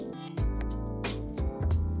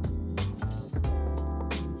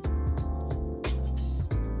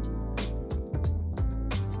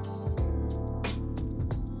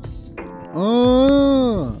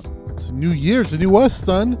new year's, the new us,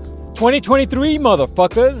 son. 2023,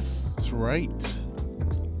 motherfuckers. That's right.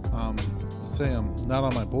 Let's say I'm not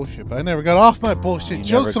on my bullshit, but I never got off my bullshit.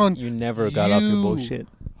 Jokes on you. Never got off your bullshit.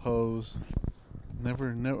 Hoes. I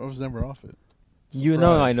was never off it. You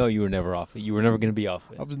know, I know you were never off it. You were never gonna be off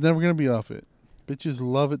it. I was never gonna be off it. Bitches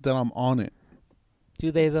love it that I'm on it.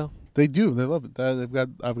 Do they though? They do. They love it.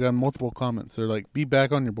 I've got multiple comments. They're like, "Be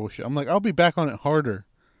back on your bullshit." I'm like, "I'll be back on it harder."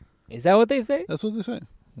 Is that what they say? That's what they say.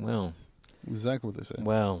 Well, exactly what they say.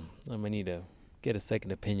 Well, I'm gonna need to get a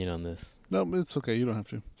second opinion on this. No, it's okay. You don't have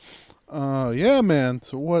to. Yeah, man.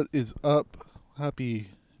 So what is up? Happy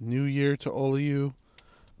New Year to all of you.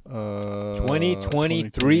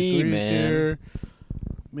 2023, man. Here.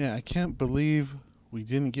 Man, I can't believe we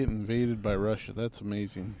didn't get invaded by Russia. That's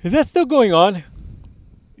amazing. Is that still going on?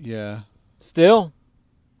 Yeah. Still?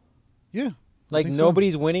 Yeah. Like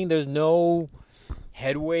nobody's winning? There's no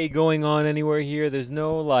headway going on anywhere here? There's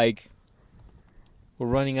no, like, we're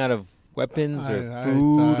running out of weapons or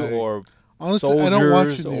food or honestly, soldiers? I don't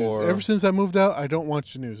watch the news. Ever since I moved out, I don't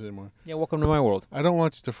watch the news anymore. Yeah, welcome to my world. I don't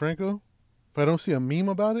watch DeFranco. If I don't see a meme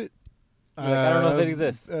about it, like, I don't know if it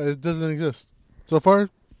exists. It doesn't exist. So far,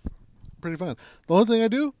 pretty fine. The only thing I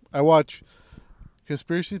do, I watch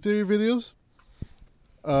conspiracy theory videos,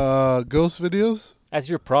 ghost videos. That's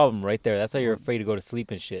your problem right there. That's why you're afraid to go to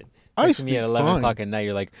sleep and shit. I sleep at 11 o'clock at night.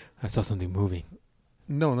 You're like, I saw something moving.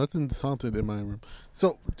 No, nothing's haunted in my room.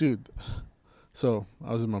 So, dude, I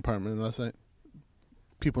was in my apartment last night.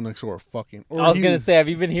 People next door were fucking. I was going to say, have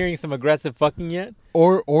you been hearing some aggressive fucking yet?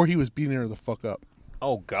 Or he was beating her the fuck up.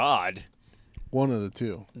 Oh, God. One of the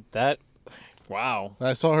two. Wow.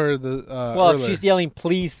 I saw her well, if she's yelling,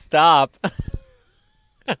 please stop.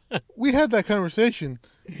 We had that conversation.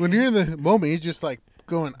 When you're in the moment, you're just like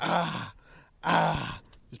going,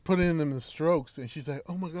 just putting in them the strokes. And she's like,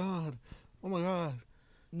 oh my God.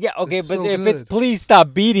 Yeah, okay, it's but so if good. It's please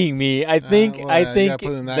stop beating me, I think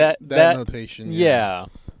put in that notation. Yeah.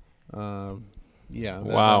 Yeah.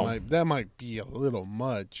 Wow. That might be a little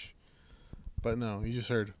much. But no, you just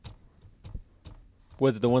heard.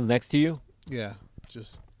 Was it the ones next to you? Yeah.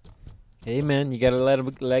 Just. Hey man, you gotta let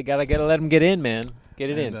them get in, man.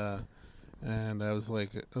 Get it in. And I was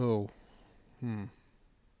like, oh,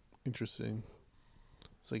 interesting.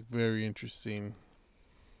 It's like very interesting.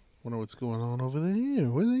 Wonder what's going on over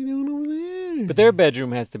there. What are they doing over there? But their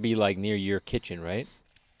bedroom has to be like near your kitchen, right?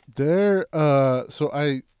 Did I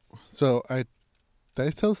tell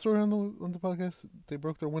the story on the podcast? They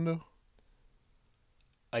broke their window.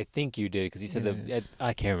 I think you did because you said that.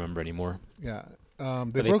 I can't remember anymore. Yeah.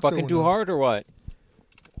 They fucking too hard or what?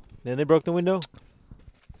 Then they broke the window.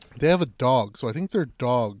 They have a dog, so I think their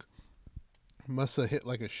dog must have hit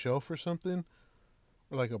like a shelf or something.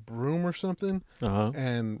 Or like a broom or something,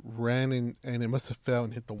 and ran in, and it must have fell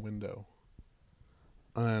and hit the window.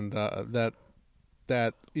 And that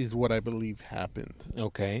is what I believe happened.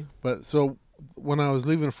 Okay. But so when I was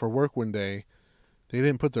leaving for work one day, they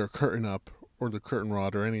didn't put their curtain up or the curtain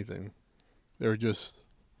rod or anything. They were just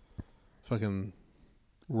fucking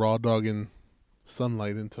raw dogging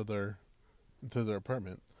sunlight into their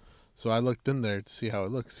apartment. So I looked in there to see how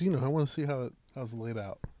it looks. You know, I want to see how it's laid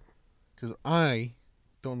out, because I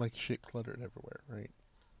don't like shit cluttered everywhere, right?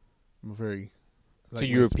 I'm very. So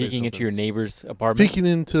you were peeking into your neighbor's apartment? Peeking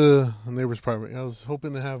into a neighbor's apartment. I was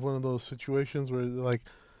hoping to have one of those situations where, like,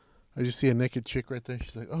 I just see a naked chick right there.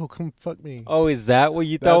 She's like, "Oh, come fuck me." Oh, is that what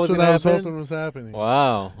you thought was going to happen? That's what I was hoping was happening.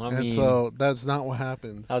 Wow. And so that's not what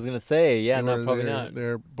happened. I was going to say, yeah, no, probably not.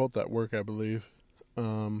 They're both at work, I believe.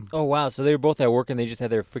 Oh, wow. So they were both at work and they just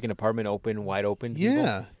had their freaking apartment wide open?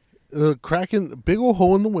 Yeah. Cracking, big old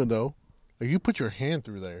hole in the window. Like, you put your hand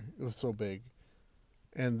through there. It was so big.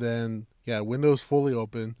 And then, windows fully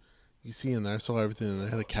open. You see in there. I saw everything. They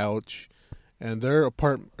had a couch. And their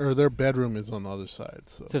bedroom is on the other side.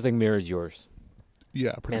 So it's like mirrors yours.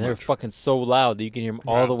 Yeah, pretty much. Man, they're fucking so loud that you can hear them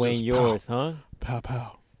all the way in yours, huh? Pow,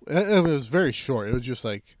 pow. It was very short. It was just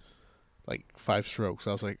like 5 strokes.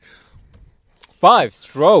 I was like... 5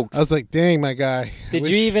 strokes? I was like, dang, my guy. Did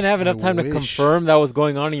you even have enough time to confirm that was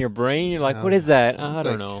going on in your brain? You're like, what is that? I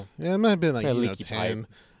don't know. Yeah, it might have been like 10. Pipe.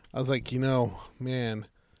 I was like, man,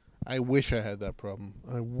 I wish I had that problem.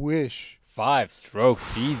 I wish. 5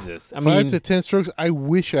 strokes, Jesus. I 5 to 10 strokes, I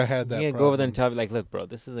wish I had that problem. You gotta go over there and tell me, like, look, bro,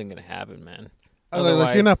 this isn't gonna happen, man. I was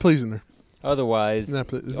like, you're not pleasing her. Otherwise,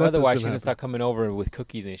 she's gonna start coming over with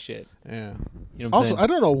cookies and shit. Yeah. You know what I'm saying? I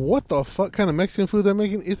don't know what the fuck kind of Mexican food they're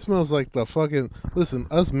making. It smells like the fucking... Listen,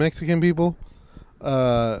 us Mexican people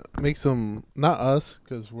make some... Not us,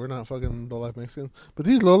 because we're not fucking low-life Mexicans. But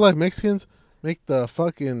these low-life Mexicans make the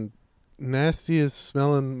fucking nastiest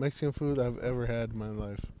smelling Mexican food I've ever had in my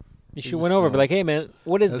life. You should went over, be like, hey man,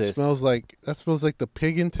 what is this? That smells like the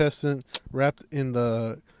pig intestine wrapped in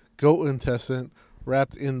the goat intestine,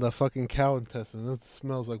 wrapped in the fucking cow intestine. That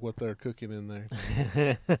smells like what they're cooking in there.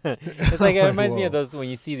 It's like it reminds me of those when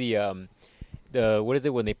you see the what is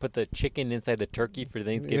it when they put the chicken inside the turkey for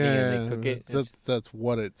Thanksgiving and they cook it. That's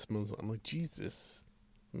what it smells like. I'm like, Jesus,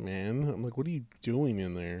 man. I'm like, what are you doing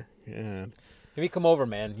in there? Yeah. Maybe come over,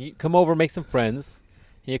 man. Come over, make some friends.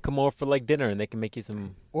 You come over for like dinner, and they can make you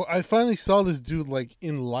some. Well, I finally saw this dude like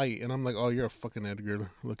in light, and I'm like, "Oh, you're a fucking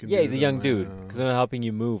Edgar looking." Yeah, dude. he's a young dude. Because I'm helping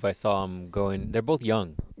you move. I saw him going. They're both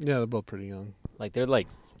young. Yeah, they're both pretty young. Like they're like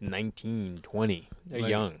 19, 20. They're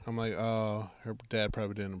young. I'm like, oh, her dad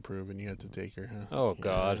probably didn't approve, and you had to take her. Huh? Oh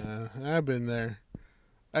God. I've been there.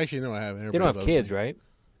 Actually, no, I haven't. They don't have kids, right?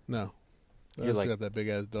 No. They got that big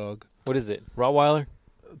ass dog. What is it? Rottweiler?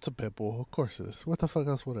 It's a pit bull. Of course it is. What the fuck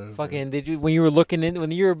else would it? Fucking when you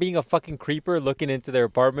were being a fucking creeper looking into their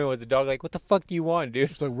apartment, was the dog like, what the fuck do you want,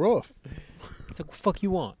 dude? It's like rough. It's like, what the fuck you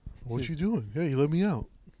want? What you doing? Hey, let me out.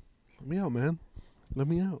 Let me out, man. Let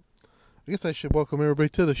me out. I guess I should welcome everybody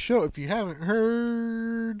to the show. If you haven't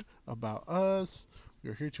heard about us,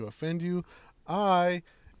 we're here to offend you. I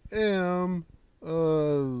am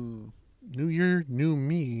New Year, New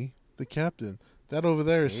Me, the captain. That over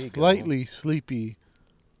there is slightly sleepy.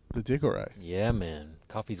 The Diggorai. Yeah, man.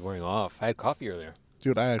 Coffee's wearing off. I had coffee earlier.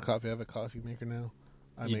 Dude, I had coffee. I have a coffee maker now.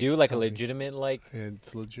 You do like coffee. A legitimate like.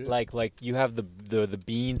 It's legit. Like you have the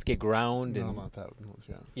beans get ground. No, and not that.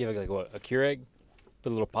 Yeah. You have like what, a Keurig?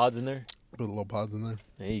 Put little pods in there. Put the little pods in there.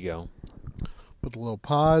 There you go. Put the little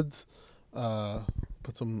pods.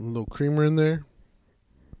 Put some little creamer in there.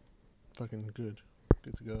 Fucking good.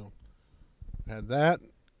 Good to go. I had that.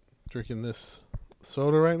 Drinking this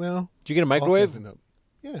soda right now. Did you get a microwave?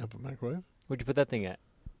 Yeah, I have a microwave. Where'd you put that thing at?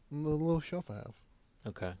 The little shelf I have.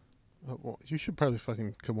 Okay. Well, you should probably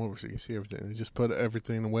fucking come over so you can see everything. I just put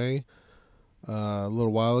everything away a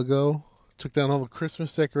little while ago. Took down all the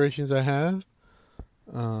Christmas decorations I have.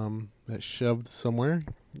 That's shoved somewhere.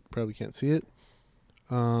 You probably can't see it.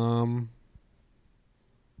 Yeah,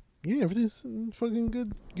 everything's fucking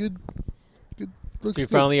good. So you're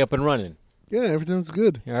finally up and running. Yeah, everything's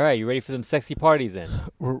good. All right, you ready for them sexy parties then?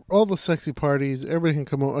 All the sexy parties. Everybody can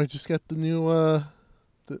come over. I just got the new. I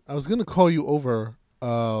was gonna call you over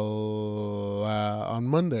on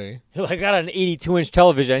Monday. You're like, I got an 82-inch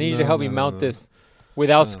television. I need you to help me mount this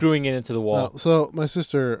without screwing it into the wall. So my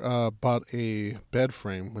sister bought a bed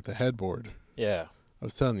frame with a headboard. Yeah. I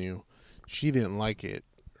was telling you, she didn't like it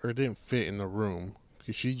or it didn't fit in the room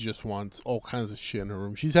because she just wants all kinds of shit in her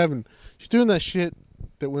room. She's doing that shit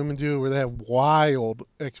that women do where they have wild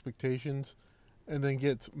expectations and then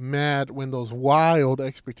gets mad when those wild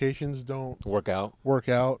expectations don't work out.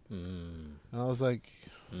 And I was like,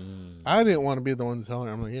 I didn't want to be the one to tell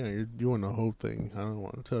her. I'm like, yeah, you're doing a hoe thing. I don't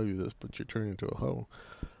want to tell you this, but you're turning into a hoe.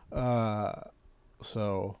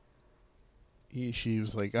 So she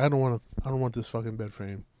was like, I don't want this fucking bed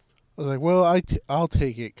frame. I was like, well, I'll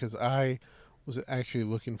take it because I was actually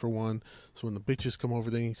looking for one. So when the bitches come over,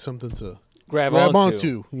 they need something to grab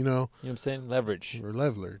onto, you know. You know what I'm saying? Leverage. Or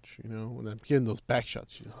leverage, you know. When I'm getting those back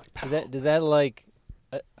shots, you know, like, pow. Did that like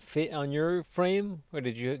fit on your frame, or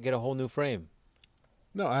did you get a whole new frame?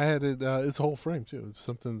 No, I had it. It's a whole frame too. It's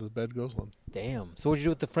something the bed goes on. Damn. So what did you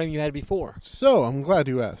do with the frame you had before? So I'm glad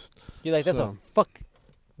you asked. You're like, that's a fuck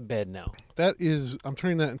bed now. I'm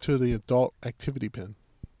turning that into the adult activity pen.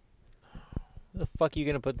 Where the fuck are you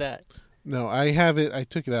gonna put that? No, I have it. I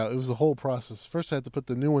took it out. It was the whole process. First, I had to put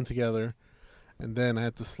the new one together, and then I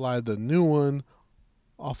had to slide the new one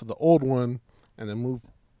off of the old one, and then move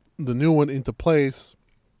the new one into place.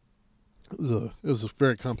 It was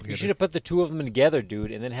very complicated. You should have put the two of them together,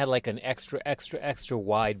 dude, and then had like an extra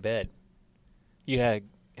wide bed. You had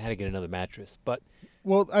to get another mattress, but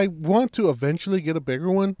well, I want to eventually get a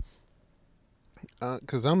bigger one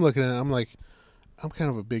because I'm looking at it. I'm like, I'm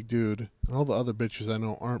kind of a big dude, and all the other bitches I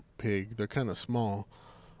know aren't big. They're kind of small.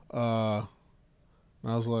 And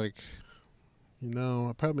I was like,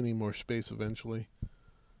 I probably need more space eventually.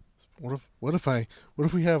 What if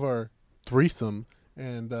we have our threesome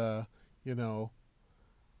and you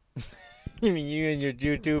mean you and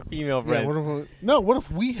your two female friends? Yeah, what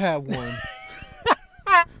if we have one?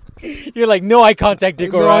 You're like, no eye contact,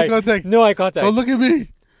 Dick. No eye contact. No eye contact. Don't look at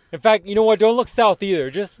me. In fact, you know what? Don't look south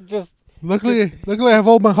either. Just. Luckily, I have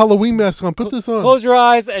all my Halloween mask on. Put this on. Close your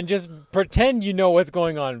eyes and just pretend you know what's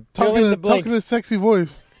going on. Talking in a sexy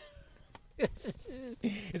voice.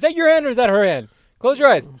 Is that your hand or is that her hand? Close your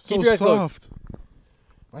eyes. Keep your eyes soft.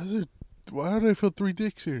 Closed. Why do I feel 3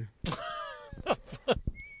 dicks here?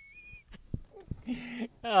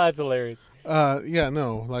 That's hilarious. Yeah,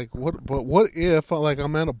 no. Like, what if, like,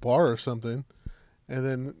 I'm at a bar or something, and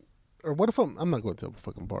then, or what if I'm not going to a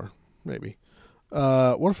fucking bar, maybe.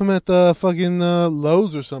 What if I'm at the fucking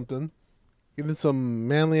Lowe's or something, getting some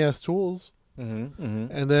manly ass tools,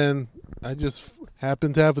 and then I just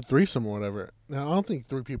happen to have a threesome or whatever. Now, I don't think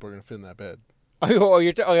 3 people are gonna fit in that bed.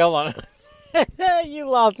 Hold on. You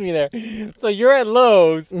lost me there. So you're at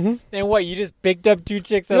Lowe's, and what? You just picked up 2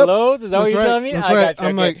 chicks at Lowe's? Is that what you're telling me? That's right. Got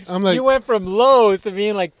you. I'm like, you went from Lowe's to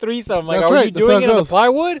being like threesome. Like, that's are right. you doing it on the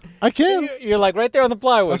plywood? I can. You're like right there on the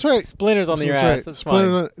plywood. That's right. Splinters on your ass. That's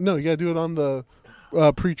fine. No, you gotta do it on the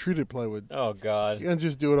pre-treated plywood. Oh God. You can't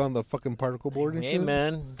just do it on the fucking particle board and hey, shit. Hey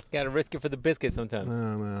man, gotta risk it for the biscuit sometimes.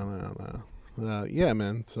 No. Yeah,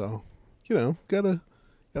 man. So, gotta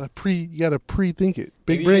pre-think it.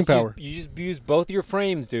 Big brain power. You just use both your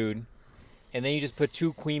frames, dude, and then you just put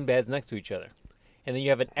 2 queen beds next to each other, and then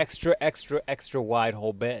you have an extra wide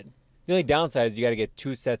whole bed. The only downside is you got to get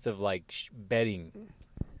 2 sets of like bedding.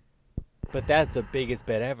 But that's the biggest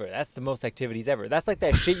bed ever. That's the most activities ever. That's like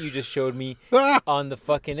that shit you just showed me on the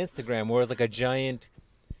fucking Instagram, where it's like a giant,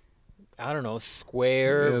 I don't know,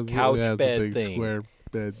 square couch bed a big thing. Square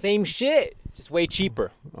bed. Same shit, just way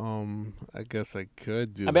cheaper. I guess I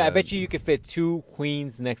could do. I bet you could fit 2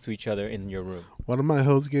 queens next to each other in your room. One of my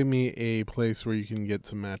hoes gave me a place where you can get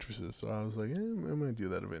some mattresses, so I was like, I might do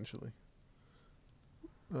that eventually.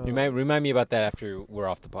 Remind me about that after we're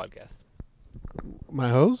off the podcast. My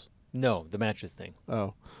hose? No, the mattress thing.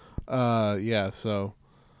 Oh, yeah. So,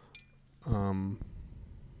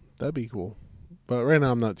 that'd be cool. But right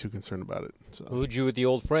now, I'm not too concerned about it. So. Who'd you with the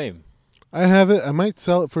old frame? I have it. I might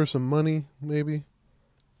sell it for some money, maybe.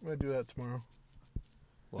 I might do that tomorrow.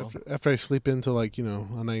 Well, after I sleep into a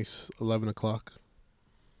nice 11 o'clock.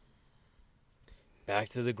 Back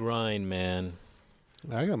to the grind, man.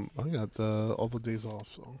 I got all the days off.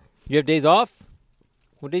 So you have days off?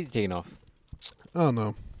 What days are you taking off? I don't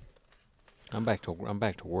know. I'm back to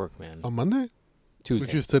work, man. On Monday? Tuesday.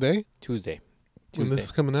 Which is today? Tuesday. When this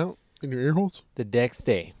is coming out in your ear holes? The next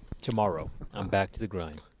day, tomorrow. I'm back to the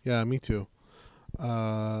grind. Yeah, me too.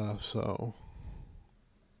 So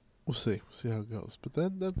we'll see. We'll see how it goes.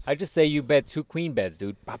 But that's. I just say you bet 2 queen beds,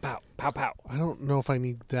 dude. Pow pow pow pow. I don't know if I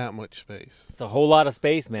need that much space. It's a whole lot of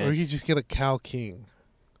space, man. Or you just get a cow king.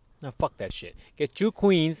 No, fuck that shit. Get 2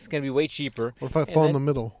 queens. It's gonna be way cheaper. What if I fall in the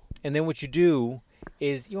middle? And then what you do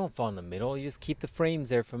is you won't fall in the middle. You just keep the frames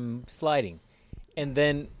there from sliding, and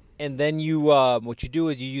then you what you do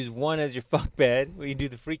is you use one as your fuck bed where you do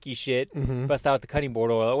the freaky shit, bust out the cutting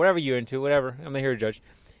board oil, whatever you're into, whatever. I'm not here to judge.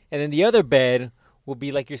 And then the other bed will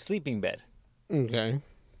be like your sleeping bed. Okay.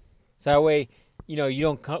 So that way, you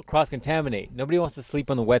don't cross contaminate. Nobody wants to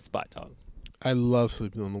sleep on the wet spot, dog. I love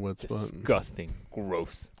sleeping on the wet spot. Disgusting.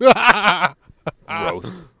 Gross.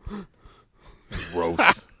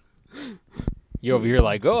 Gross. You're over here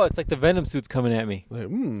like, oh, it's like the Venom suit's coming at me. Like,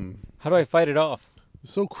 How do I fight it off?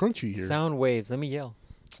 It's so crunchy here. Sound waves. Let me yell.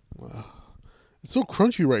 Wow. It's so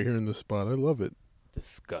crunchy right here in this spot. I love it.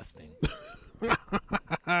 Disgusting.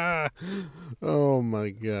 Oh my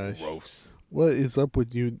gosh. Gross. What is up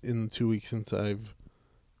with you in the 2 weeks since I've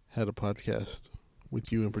had a podcast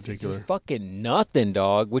with you in particular? Just fucking nothing,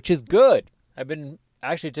 dog, which is good. I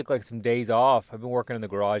actually took like some days off. I've been working in the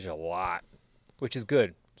garage a lot, which is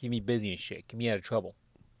good. Keep me busy and shit. Keep me out of trouble.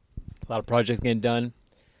 A lot of projects getting done.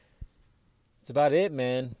 That's about it,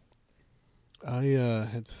 man. I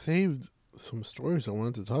had saved some stories I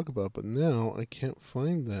wanted to talk about, but now I can't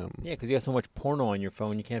find them. Yeah, because you have so much porno on your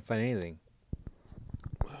phone, you can't find anything.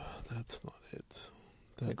 That's not it.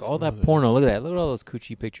 Like all that porno. Look at that. Look at all those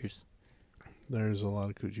coochie pictures. There's a lot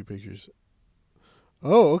of coochie pictures.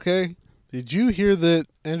 Oh, okay. Did you hear that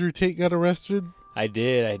Andrew Tate got arrested? I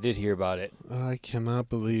did hear about it. I cannot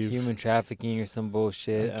believe human trafficking or some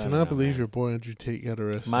bullshit. I cannot believe your boy Andrew Tate got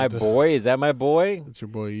arrested. My boy? Is that my boy? That's your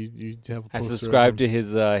boy. You have a poster. I subscribe to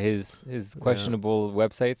his questionable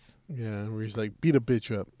websites. Yeah, where he's like, beat a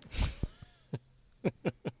bitch up.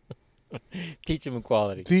 Teach him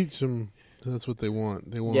equality. Teach them. That's what they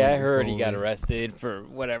want. Yeah, I heard he got arrested for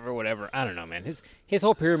whatever. I don't know, man. His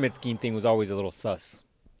whole pyramid scheme thing was always a little sus.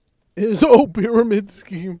 His whole pyramid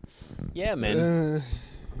scheme. Yeah, man.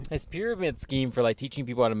 His pyramid scheme for like teaching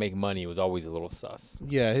people how to make money was always a little sus.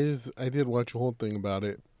 Yeah, I did watch a whole thing about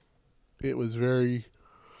it. It was very,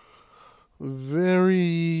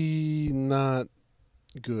 very not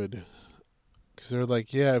good. Because they're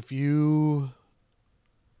like, yeah, if you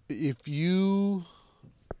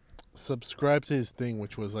subscribe to his thing,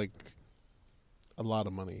 which was like a lot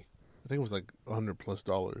of money. I think it was like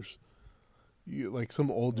 $100+. Like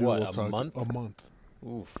some old dude will talk month? a month.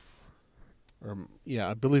 Oof. Or yeah,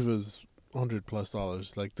 I believe it was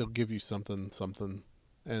 $100+. Like they'll give you something,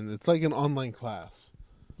 and it's like an online class.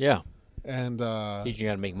 Yeah. And Teaching you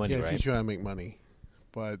how to make money, yeah, right? teach you how to make money.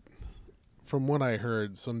 But from what I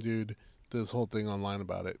heard, some dude did this whole thing online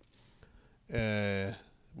about it.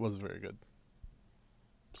 Wasn't very good.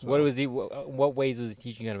 So, What ways was he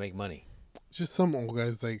teaching you how to make money? just some old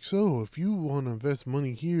guy's like, so if you want to invest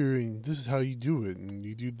money here, and this is how you do it, and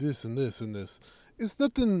you do this and this and this. It's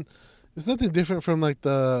nothing different from like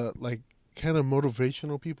the kind of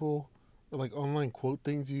motivational people, or like online quote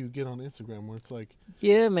things you get on Instagram where it's like,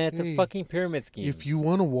 Yeah, man, it's hey, a fucking pyramid scheme. if you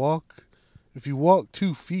walk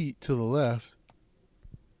 2 feet to the left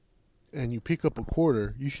and you pick up a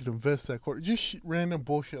quarter, you should invest that quarter. Just random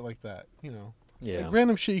bullshit like that, yeah. Like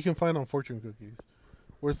random shit you can find on fortune cookies.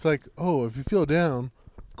 Where it's like, oh, if you feel down,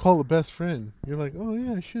 call a best friend. You're like, oh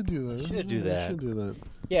yeah, I should do that. Should do I that. should do that.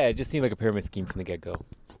 Yeah, it just seemed like a pyramid scheme from the get-go.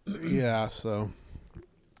 Yeah, so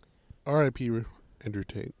R.I.P. Andrew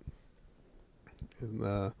Tate.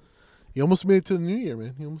 And he almost made it to the new year,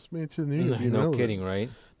 man. He almost made it to the new year. being No relevant. kidding, right?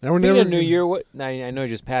 Now we're Speaking never of New Year, what? I know it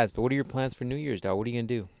just passed, but what are your plans for New Year's, dog? What are you gonna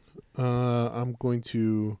do? I'm going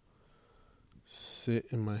to sit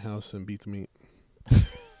in my house and beat the meat.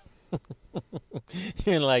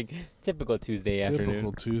 You're like typical Tuesday afternoon.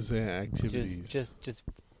 Typical Tuesday activities. Just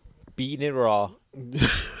beating it raw,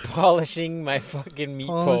 polishing my fucking meat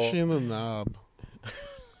pole. Polishing the knob.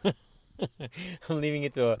 I'm leaving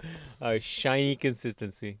it to a shiny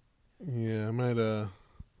consistency. Yeah, I might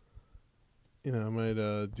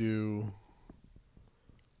do.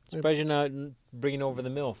 Surprised you're not bringing over the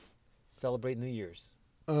MILF. Celebrate New Year's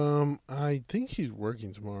I think she's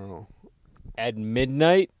working tomorrow. at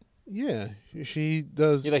midnight. Yeah, she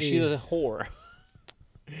does. You're like she's a whore.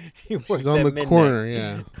 She works She's on at the midnight. corner.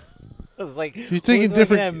 Yeah, I was like, she's taking who's working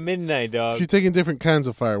different. at midnight, dog. She's taking different kinds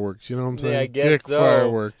of fireworks. You know what I'm saying? Yeah, I guess Dick so.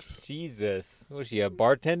 fireworks. Jesus, was she a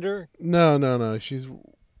bartender No. She's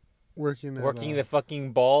working. working the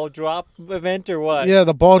fucking ball drop event or what? Yeah,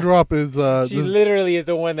 the ball drop is. She literally is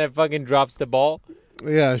the one that fucking drops the ball.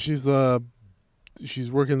 Yeah, she's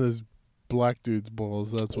working this black dude's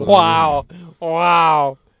balls. That's what.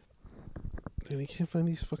 Wow. And I can't find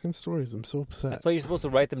these fucking stories. I'm so upset. That's why you're supposed to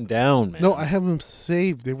write them down, man. No, I have them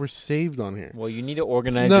saved. They were saved on here. Well, you need to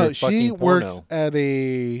organize No, your fucking she porno. works at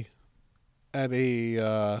a. This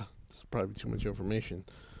is probably too much information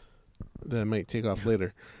that I might take off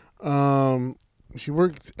later. She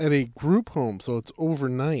works at a group home, so it's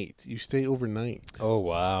overnight. You stay overnight Oh,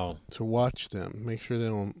 wow. to watch them, make sure they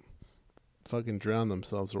don't fucking drown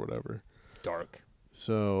themselves or whatever. Dark.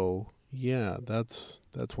 So yeah, that's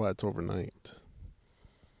why it's overnight.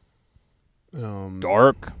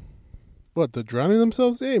 Dark? What, the drowning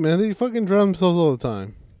themselves? Hey man, they fucking drown themselves all the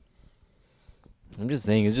time. I'm just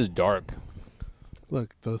saying, it's just dark.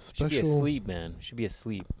 Look, the Should special. be asleep, man. Should be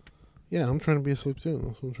asleep. Yeah, I'm trying to be asleep too.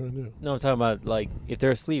 That's what I'm trying to do. No, I'm talking about, like, if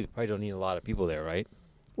they're asleep, they probably don't need a lot of people there, right?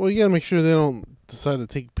 Well, you gotta make sure they don't decide to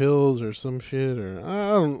take pills or some shit. Or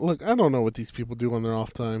I don't know what these people do on their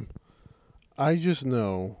off time. I just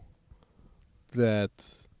know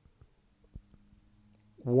that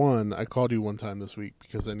one, I called you one time this week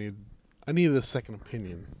because I needed a second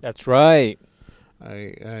opinion. That's right.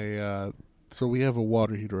 So we have a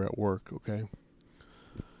water heater at work, okay?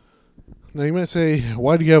 Now you might say,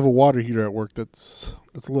 why do you have a water heater at work? That's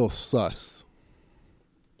a little sus.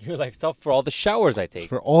 You're like, stuff for all the showers I It's take.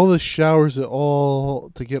 for all the showers to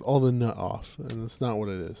get all the nut off, and that's not what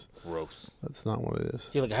it is. Gross. That's not what it is.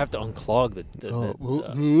 You're like, I have to unclog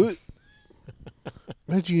the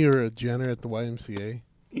Imagine you're a janitor at the YMCA.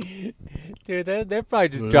 Dude, they're probably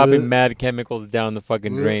just dropping mad chemicals down the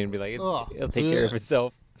fucking drain and be like, it'll take care of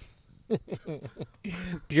itself.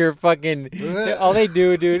 Pure fucking. All they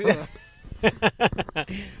do, dude.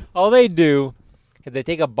 All they do is they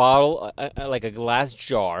take a bottle, like a glass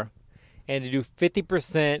jar, and they do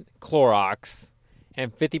 50% Clorox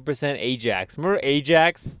and 50% Ajax. Remember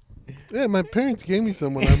Ajax? Yeah, my parents gave me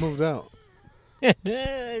some when I moved out.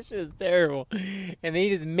 That shit is terrible. And then you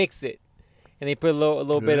just mix it, and they put a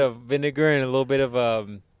little bit of vinegar and a little bit of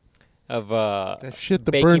That shit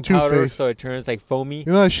that baking burned powder, Two-Face. so it turns like foamy.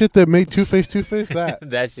 You know that shit that made Two-Face that?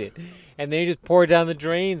 That shit. And then you just pour it down the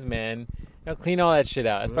drains, man. You know, clean all that shit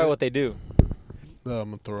out. That's probably what they do. I'm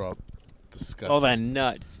gonna throw up. Disgusting. All that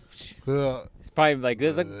nut. Ugh. It's probably like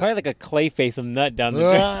there's probably like a clay face of nut down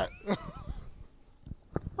the drain.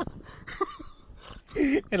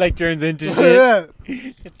 It like turns into shit.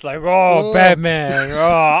 It's like, oh, Batman.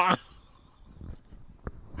 Oh.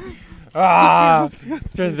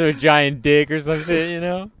 Turns into a giant dick or some shit, you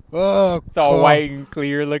know? Oh, It's all white and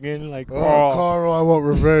clear looking. Like, Oh, Carl, I want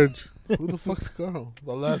revenge. Who the fuck's Carl?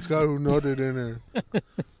 The last guy who nodded in her.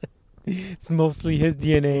 It's mostly his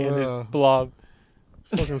DNA in this blob.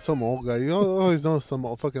 Fucking some old guy. You always know some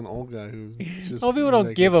fucking old guy who just. All people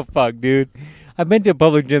don't give a fuck, dude. I've been to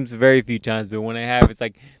public gyms very few times, but when I have, it's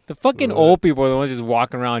like the fucking old people are the ones just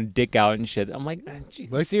walking around dick out and shit. I'm like,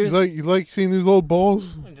 seriously? You like seeing these old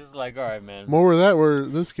balls? I'm just like, all right, man. More of that where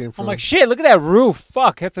this came from. I'm like, shit, look at that roof.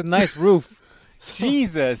 Fuck, that's a nice roof.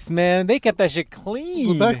 Jesus, man. They kept that shit clean.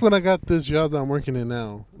 So back when I got this job that I'm working in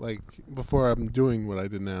now, like before I'm doing what I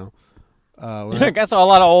did now. I saw a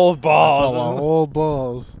lot of old balls. I saw a lot of old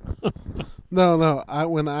balls. No.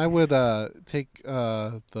 When I would take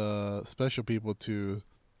the special people to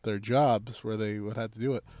their jobs where they would have to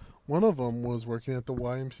do it, one of them was working at the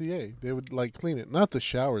YMCA. They would like clean it, not the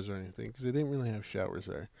showers or anything, because they didn't really have showers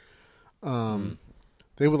there.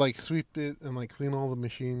 They would like sweep it and like clean all the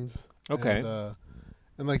machines. Okay.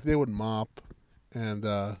 And like they would mop and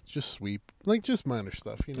just sweep, like just minor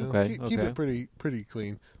stuff, you know. Okay. Keep it pretty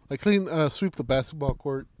clean. Like sweep the basketball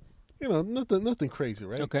court, you know, nothing crazy,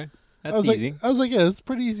 right? Okay, that's easy. I was like, yeah, it's a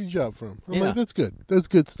pretty easy job for him. I'm like, that's good. That's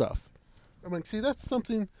good stuff. I'm like, see, that's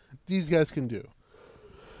something these guys can do.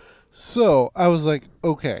 So I was like,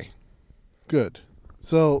 okay, good.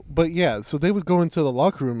 So, but yeah, so they would go into the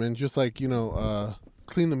locker room and just like, you know,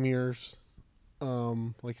 clean the mirrors,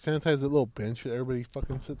 like sanitize that little bench that everybody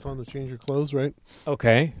fucking sits on to change your clothes, right?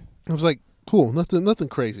 Okay. I was like, cool, nothing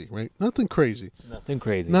crazy, right? Nothing crazy. Nothing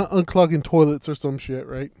crazy. Not unclogging toilets or some shit,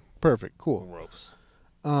 right? Perfect, cool. Gross.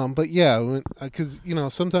 But yeah, because you know,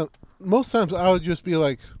 most times I would just be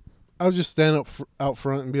like, I would just stand out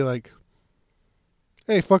front and be like,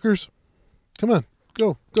 "Hey, fuckers, come on,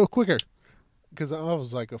 go quicker," because I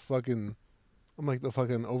was like I'm like the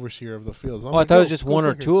fucking overseer of the fields. I thought it was just one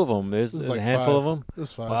or two of them. There's like a handful of them.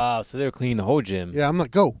 There's 5. Wow, so they were cleaning the whole gym. Yeah, I'm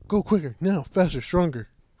like, go quicker, now, faster, stronger,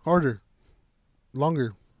 harder,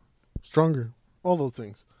 longer, stronger, all those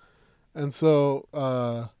things. And so,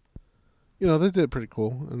 you know, they did it pretty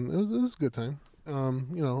cool, and it was a good time.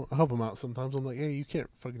 You know, I help them out sometimes. I'm like, hey, you can't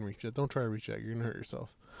fucking reach that. Don't try to reach that. You're gonna hurt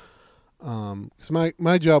yourself. Because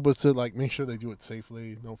my job was to like make sure they do it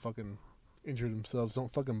safely. Don't fucking injure themselves.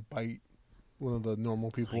 Don't fucking bite one of the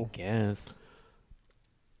normal people. I guess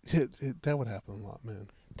that would happen a lot, man.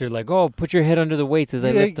 They're like, oh, put your head under the weights as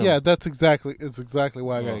I lift them. Yeah, it's exactly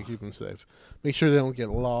why I gotta keep them safe. Make sure they don't get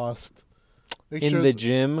lost. In the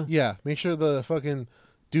gym? Yeah, make sure the fucking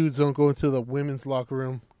dudes don't go into the women's locker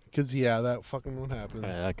room. Because, yeah, that fucking would happen.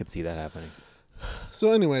 I could see that happening.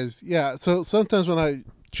 So, anyways, yeah. So, sometimes when I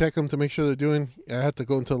check them to make sure they're doing, I have to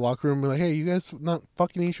go into the locker room and be like, hey, you guys not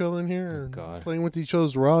fucking each other in here? Or playing with each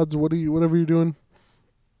other's rods? Whatever you're doing?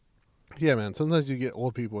 Yeah, man. Sometimes you get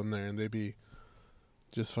old people in there and they be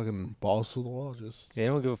just fucking balls to the wall. They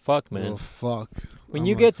don't give a fuck, man. Oh, fuck. When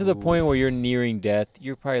you get to the point where you're nearing death,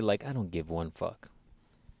 you're probably like, I don't give one fuck.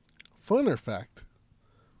 Funner fact.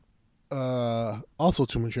 Also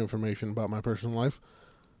too much information about my personal life.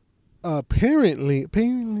 Apparently,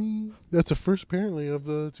 that's the first apparently of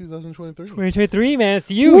the 2023. 2023, man,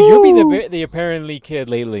 it's you. Woo! You're being the apparently kid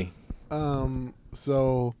lately.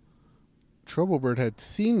 So Troublebird had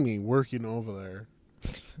seen me working over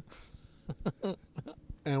there,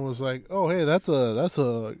 and was like, "Oh, hey, that's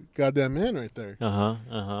a goddamn man right there."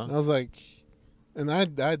 And I was like, and I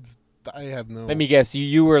have no. Let me guess,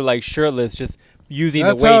 you were like shirtless, just using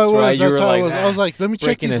that's the weights, right? You were like, I was like, let me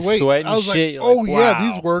check these weights. I was like, oh like, wow. yeah,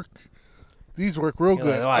 these work real You're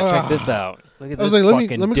good. Like, check this out. Look at this. I was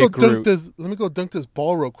like, let me go dunk root. this. Let me go dunk this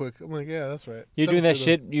ball real quick. I'm like, yeah, that's right. You're doing that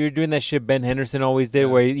shit. You're doing that shit Ben Henderson always did,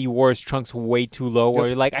 where he wore his trunks way too low. Where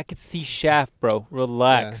you're like, I could see shaft, bro.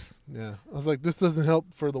 Relax. Yeah. I was like, this doesn't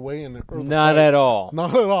help for the weigh-in. Not at all.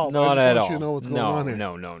 Not at all. Not I just at want all. you to know what's going on here.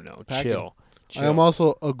 No. Packing. Chill. I am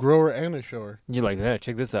also a grower and a shower. You're like, yeah,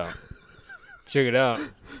 check this out. Check it out.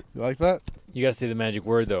 You like that? You gotta say the magic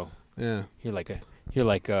word though. Yeah. You're like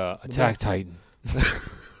Attack Titan.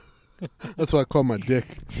 That's what I call my dick.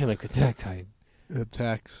 You're like Attack Titan. It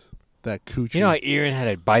attacks that coochie. You know how Aaron had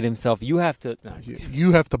to bite himself? You have to. No,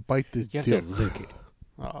 you have to bite this dick. You have to lick it.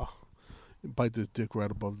 Bite this dick right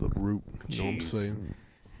above the root. You know what I'm saying?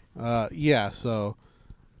 Yeah. So,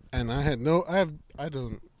 and I have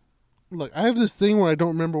this thing where I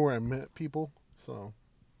don't remember where I met people. So.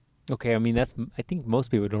 Okay, I mean I think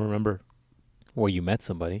most people don't remember where you met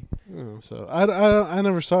somebody. So I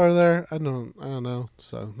never saw her there. I don't know.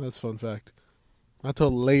 So that's a fun fact. Not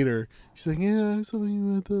till later. She's like, yeah, I saw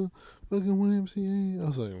you at the fucking YMCA. I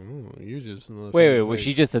was like, you're just another. Wait, was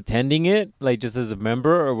she just attending it, like just as a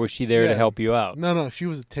member, or was she there to help you out? No, she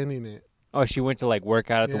was attending it. Oh, she went to like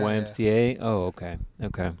work out at the YMCA. Yeah. Oh, okay.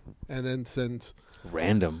 And then since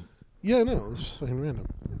random. Yeah, no, it's just fucking random.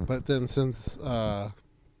 But then since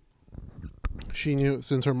she knew,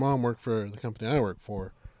 since her mom worked for the company I work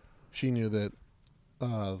for, she knew that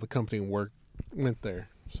the company went there.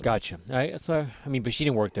 So, Gotcha. All right. So I mean, but she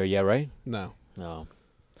didn't work there yet, right? no. No.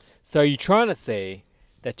 So are you trying to say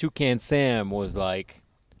that Toucan Sam was like,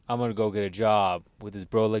 I'm gonna go get a job with this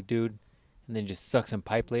Brolic dude, and then just suck some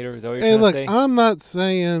pipe later? Is that what you're Hey, trying look, to say? I'm not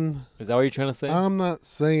saying. Is that what you're trying to say? I'm not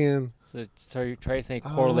saying. So you're trying to say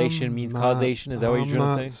correlation means causation? Is that what you're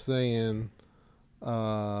trying to say? saying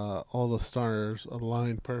all the stars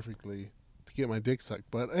aligned perfectly to get my dick sucked.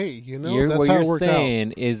 But hey, that's What how you're it worked out.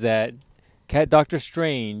 saying is that Doctor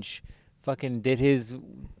Strange fucking did his,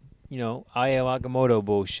 Aya Agamotto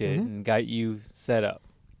bullshit Mhm. and got you set up.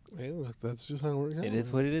 Hey, look, that's just how it worked out. It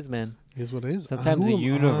is what it is, man. It is what it is. Sometimes the Who am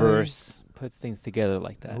universe puts things together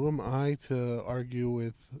like that. Who am I to argue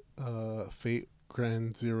with fate,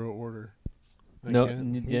 grand zero order? No,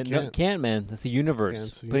 You can't, man. That's the universe Can't,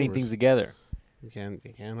 it's the putting universe. things together. You can't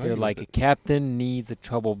They're argue like, with a captain needs a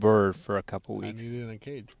trouble bird for a couple it. I weeks. need it in a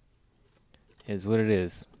cage. Is what it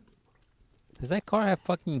is. Does that car have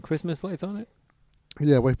fucking Christmas lights on it?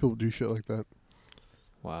 Yeah, white people do shit like that.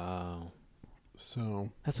 Wow. So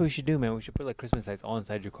That's what we should do, man. We should put like Christmas lights all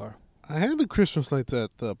inside your car. I had the Christmas lights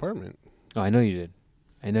at the apartment. Oh, I know you did.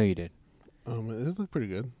 It looked pretty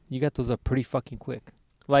good. You got those up pretty fucking quick.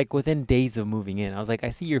 Like within days of moving in. I was like, I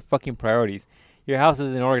see your fucking priorities. Your house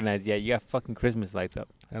isn't organized yet. You got fucking Christmas lights up.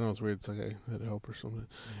 I know it's weird. It's like I had help or something.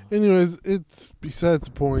 Anyways, it's besides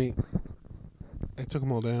the point. I took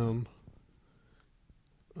them all down.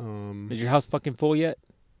 Is your house fucking full yet?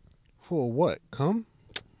 Full of what? Cum?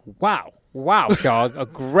 Wow, dog,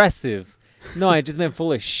 aggressive. No, I just meant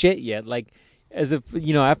full of shit yet. Like, as if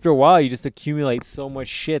after a while, you just accumulate so much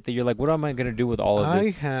shit that you're like, what am I gonna do with all of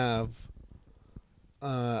this? I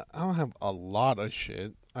don't have a lot of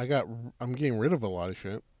shit. I'm getting rid of a lot of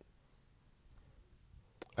shit.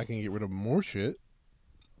 I can get rid of more shit.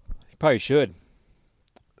 You probably should.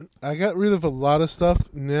 I got rid of a lot of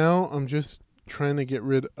stuff. Now I'm just trying to get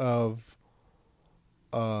rid of.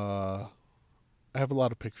 I have a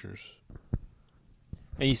lot of pictures.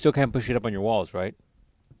 And you still can't push it up on your walls, right?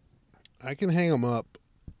 I can hang them up.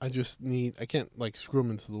 I can't like screw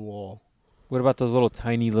them into the wall. What about those little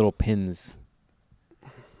tiny little pins?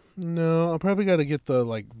 No, I probably got to get the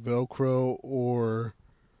like Velcro or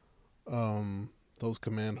those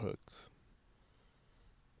command hooks.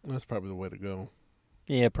 That's probably the way to go.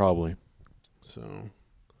 Yeah, probably. So,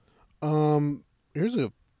 here's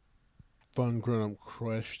a fun grown-up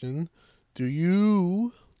question. Do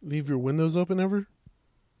you leave your windows open ever?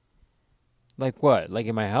 Like what? Like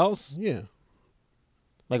in my house? Yeah.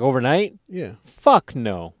 Like overnight? Yeah. Fuck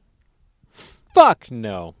no. Fuck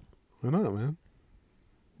no. Why not, man?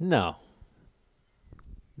 No.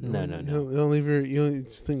 You No. don't leave you don't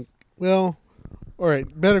just think, well, all right,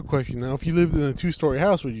 better question now. If you lived in a 2-story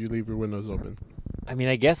house, would you leave your windows open? I mean,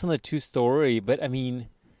 I guess on the 2-story, but I mean,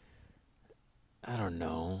 I don't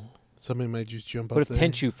know. Somebody might just jump What up if there.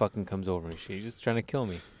 Tenchu fucking comes over and shit? He's just trying to kill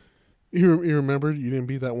me. You remembered you didn't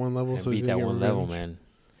beat that one level, I so beat you that didn't get one level, revenge? man.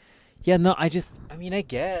 Yeah, no, I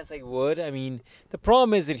guess I would. I mean, the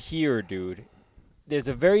problem is that here, dude, there's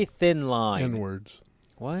a very thin line. N-words.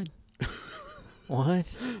 What? What? I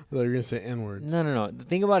thought you were going to say N-words. No. The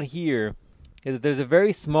thing about here is that there's a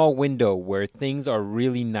very small window where things are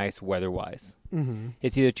really nice weather-wise. Mm-hmm.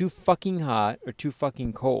 It's either too fucking hot or too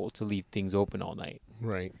fucking cold to leave things open all night.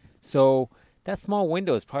 Right. So that small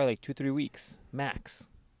window is probably like 2-3 weeks max.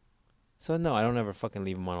 So no, I don't ever fucking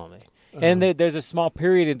leave them on all day. And there's a small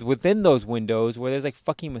period within those windows where there's like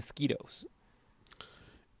fucking mosquitoes.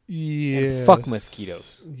 Yes. And fuck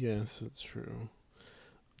mosquitoes. Yes, it's true.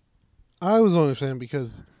 I was only saying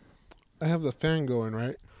because I have the fan going,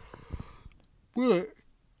 right? But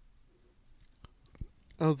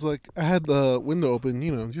I was like, I had the window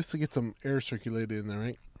open, just to get some air circulated in there,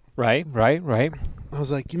 right? Right. I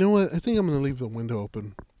was like, you know what? I think I'm going to leave the window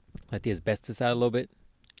open. Let the asbestos out a little bit.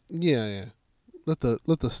 Yeah. Let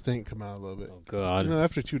the stink come out a little bit. Oh God.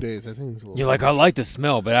 After 2 days, I think it's a little. You're like, I like the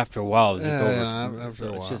smell, but after a while, it's just over. After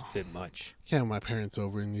a It's while. just a bit much. Can't have my parents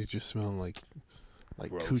over and you just smelling like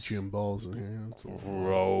Gross. coochie and balls in here. It's all-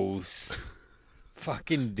 Gross.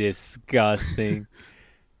 Fucking disgusting.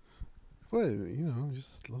 But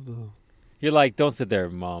just love the. You're like, don't sit there,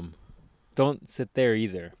 Mom. Don't sit there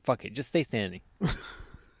either. Fuck it. Just stay standing.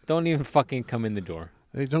 Don't even fucking come in the door.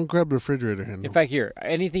 Hey, don't grab the refrigerator handle. In fact, here,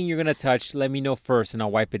 anything you're going to touch, let me know first, and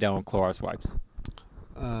I'll wipe it down with Clorox wipes.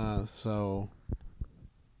 So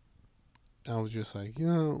I was just like,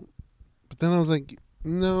 but then I was like,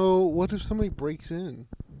 no, what if somebody breaks in?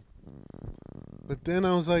 But then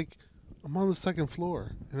I was like, I'm on the second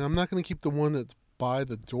floor, and I'm not gonna keep the one that's by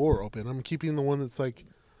the door open. I'm keeping the one that's like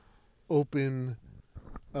open,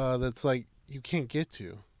 that's like you can't get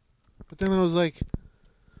to. But then I was like,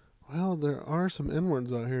 well, there are some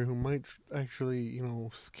N-words out here who might actually,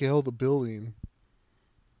 scale the building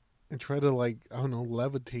and try to, like, I don't know,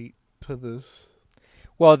 levitate to this.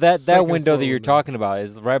 Well, that Second window that floor you're window. talking about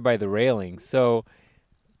is right by the railing. So,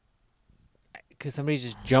 could somebody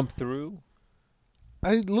just jump through?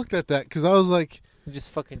 I looked at that because I was like,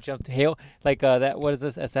 Just fucking jump to hail like that. What is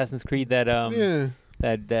this Assassin's Creed? That yeah.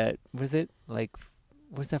 that what is it like?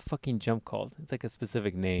 What's that fucking jump called? It's like a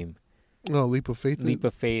specific name. Oh, leap of faith. Leap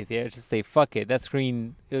of faith. Yeah, just say fuck it. That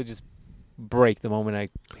screen it'll just break the moment I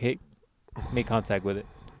make contact with it.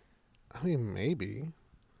 I mean, maybe.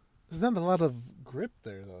 There's not a lot of grip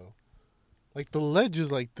there, though. Like, the ledge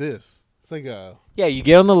is like this. It's like a... Yeah, you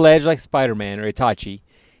get on the ledge like Spider-Man or Itachi,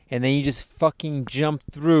 and then you just fucking jump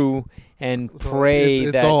through and It's all- pray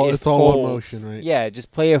it's that all- it it's all one folds. motion, right? Yeah,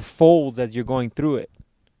 just play it folds as you're going through it.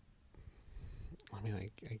 I mean,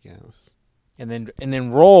 I guess. And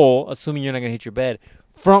then roll, assuming you're not gonna hit your bed.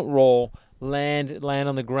 Front roll, land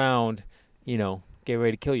on the ground. Get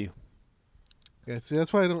ready to kill you. Yeah, see,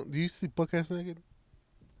 that's why I don't... Do you sleep buck-ass naked?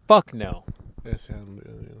 Fuck no. Yeah, see, I don't do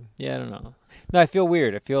that. Yeah, I don't know. No, I feel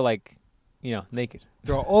weird. I feel like, naked.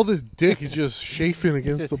 Bro, all this dick is just chafing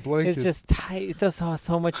against the blanket. It's just tight. It's just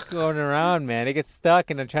so much going around, man. It gets stuck,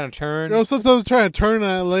 and I'm trying to turn. Sometimes I try to turn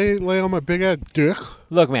and I lay on my big-ass dick.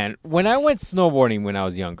 Look, man. When I went snowboarding when I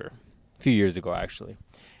was younger, a few years ago actually,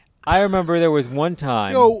 I remember there was one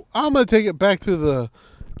time. I'm going to take it back to the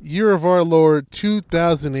year of our Lord,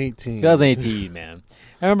 2018. 2018, man.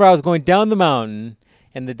 I remember I was going down the mountain,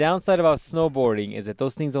 and the downside about snowboarding is that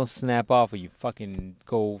those things don't snap off when you fucking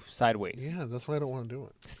go sideways. Yeah, that's why I don't want to do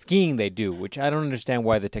it. Skiing, they do, which I don't understand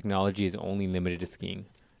why the technology is only limited to skiing.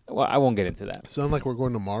 Well, I won't get into that. Sound like we're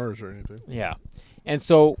going to Mars or anything. Yeah. And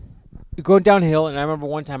so, going downhill, and I remember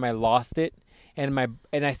one time I lost it, and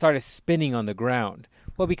I started spinning on the ground.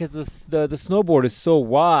 Well, because the snowboard is so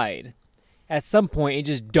wide, at some point it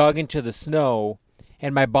just dug into the snow,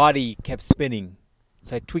 and my body kept spinning.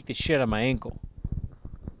 So I tweaked the shit on my ankle.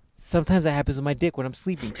 Sometimes that happens with my dick when I'm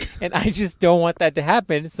sleeping, and I just don't want that to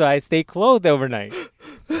happen, so I stay clothed overnight.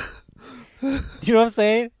 Do you know what I'm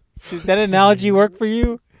saying? Does that analogy work for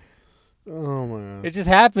you? Oh, my God. It just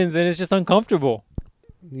happens, and it's just uncomfortable.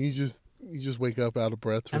 You just wake up out of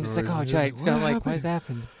breath. For I'm no just like, reason. oh, You're Jake, what I'm like, happened? why's that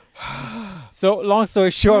happen? So, long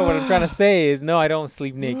story short, what I'm trying to say is, no, I don't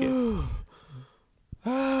sleep naked.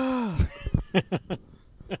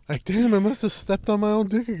 Like, damn, I must have stepped on my own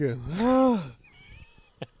dick again.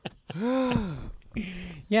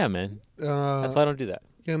 Yeah, man. That's why I don't do that.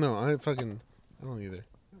 Yeah, no, I don't either.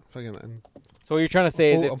 So what you're trying to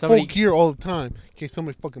say is, I'm if full somebody, gear all the time in case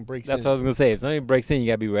somebody fucking breaks that's in. what I was gonna say. If somebody breaks in, you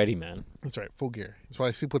gotta be ready, man. That's right, full gear. That's why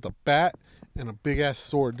I sleep with a bat and a big ass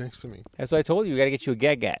sword next to me. That's what I told you. You gotta get you a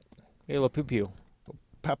gat. Get a little pew pew.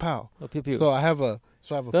 Pow pow. Little pew pew. So I have a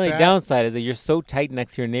The only bat. downside is that you're so tight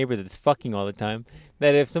next to your neighbor that's fucking all the time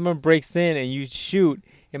that if someone breaks in and you shoot,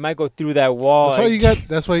 it might go through that wall.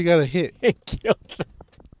 That's why you got to hit. and kill them.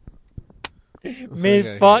 That's why you Mid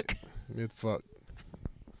gotta fuck. hit. Mid fuck.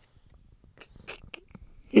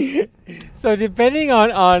 So depending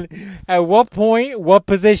on at what point, what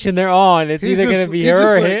position they're on, it's He's either just- gonna be he's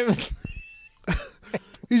her or just him.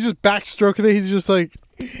 He's just backstroking it. He's just like,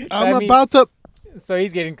 I'm mean- about to. So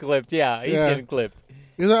he's getting clipped. Yeah, he's Yeah. getting clipped.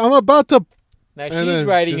 He's like, I'm about to. Now And she's then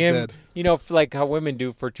riding just him, dead. like how women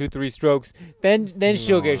do for 2-3 strokes. Then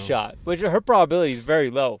she'll get shot, which her probability is very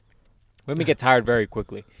low. Women get tired very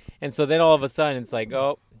quickly, and so then all of a sudden it's like,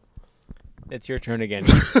 oh, it's your turn again.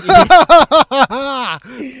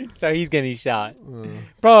 So he's getting shot.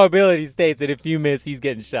 Probability states that if you miss, he's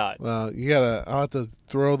getting shot. Well, I'll have to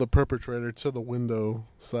throw the perpetrator to the window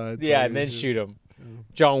side. Yeah, and then shoot him.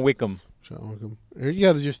 John Wickham. You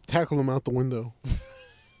gotta just tackle him out the window.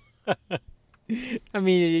 I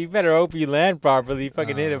mean, you better hope you land properly. You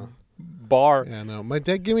fucking hit a bar. Yeah, no. My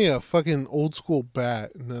dad gave me a fucking old school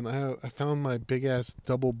bat, and then I found my big ass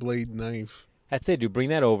double blade knife. That's it, dude. Bring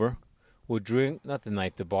that over. We'll drill, not the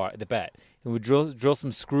knife, the bat. And we'll drill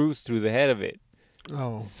some screws through the head of it.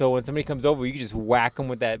 Oh, So when somebody comes over, you can just whack them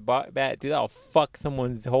with that bat. Dude, that'll fuck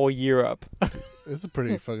someone's whole year up. it's a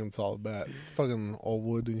pretty fucking solid bat. It's fucking all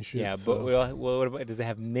wood and shit. Yeah, so, but what about, does it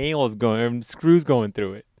have nails going, screws going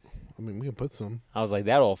through it? I mean, we can put some. I was like,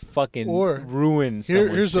 that'll fucking Or, ruin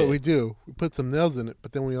someone's Here's shit. what we do: we put some nails in it,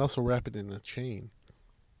 but then we also wrap it in a chain.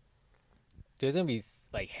 Dude, it's gonna be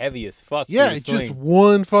like heavy as fuck. Yeah, dude, it's swing. just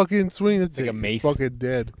one fucking swing. It's like a mace. Fucking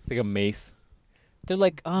dead. It's like a mace. They're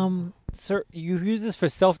like, Sir, you use this for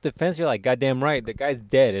self-defense. You're like, goddamn right. The guy's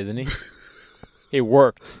dead, isn't he? It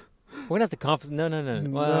worked. We're gonna have to confiscate. No.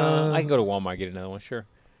 Well, Nah. I can go to Walmart and get another one. Sure.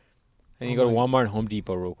 And you Oh go to my- Walmart and Home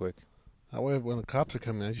Depot real quick. That way, when the cops are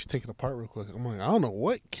coming, I just take it apart real quick. I'm like, I don't know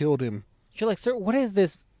what killed him. You're like, sir, what is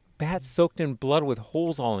this bat soaked in blood with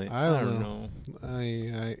holes all in it? I don't know.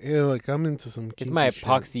 Like I'm into some. It's my kinky shit.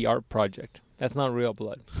 epoxy art project. That's not real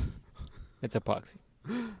blood. It's epoxy.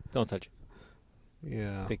 Don't touch it. Yeah.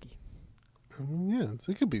 It's sticky. I mean, yeah,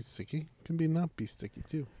 it could be sticky. It can be not be sticky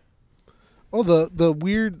too. Oh, the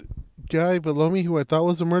weird guy below me who I thought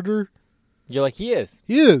was a murderer. You're like, he is.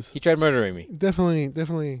 He is. He tried murdering me.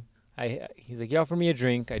 Definitely. He's like, you offer me a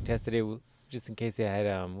drink. I tested it just in case I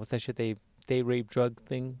had what's that shit they rape drug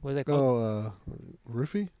thing? What is that called?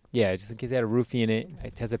 Roofie? Yeah, just in case I had a roofie in it. I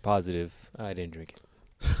tested positive. I didn't drink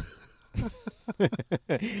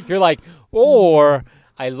it. You're like, or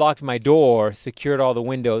I locked my door, secured all the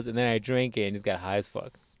windows, and then I drank it and just got high as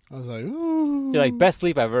fuck. I was like, ooh. You're like, best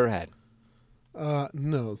sleep I've ever had.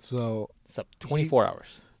 No, so Slept 24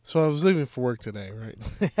 hours. I was leaving for work today,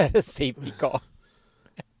 right? Had a safety call.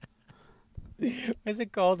 What's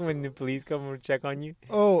it called when the police come and check on you?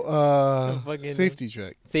 Fucking- Safety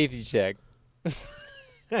check. Safety check.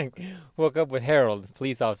 Woke up with Harold, the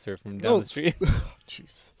police officer from down the street,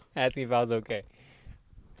 Jeez. asking if I was okay.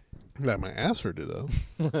 That my ass hurted though.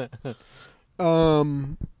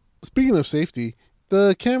 Speaking of safety,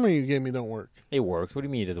 the camera you gave me don't work. It works. What do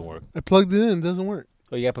you mean it doesn't work? I plugged it in, it doesn't work.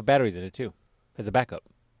 Oh, you got to put batteries in it too, as a backup.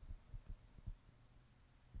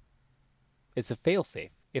 It's a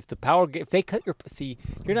fail-safe. If the power, if they cut your, see,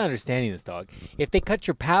 you're not understanding this, dog. If they cut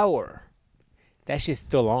your power, that shit's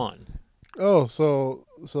still on. Oh, so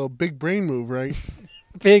big brain move, right?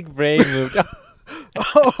 Big brain move.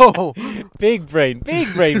 Oh, Big brain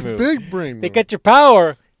move. big brain move. They cut your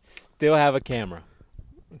power, still have a camera.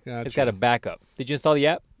 Gotcha. It's got a backup. Did you install the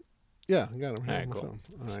app? Yeah, I got it. All right, on my cool. phone.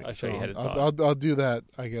 All right, I'll show you how to install I'll do that,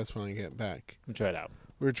 I guess, when I get back. Try it out.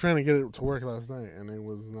 We were trying to get it to work last night, and it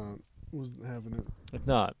wasn't having it. If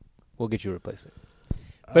not, we'll get you a replacement.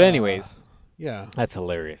 But anyways, Yeah, that's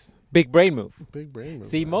hilarious. Big brain move. big brain move.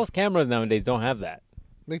 See, man. most cameras nowadays don't have that.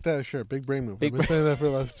 Make that a shirt. Big brain move. Big I've been saying that for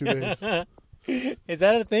the last 2 days. Is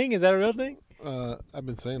that a thing? Is that a real thing? I've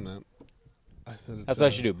been saying that. I said it. That's what I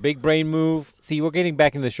should do. Big brain move. See, we're getting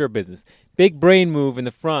back into the shirt business. Big brain move in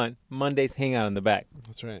the front. Mondays hangout in the back.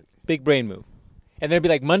 That's right. Big brain move. And then it'd be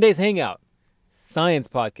like Mondays hangout. Science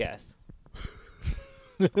podcast.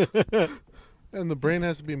 And the brain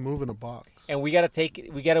has to be moving a box. And we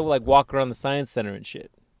gotta like walk around the science center and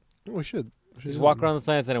shit. We should. Just walk around the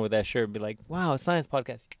science center with that shirt and be like, wow, science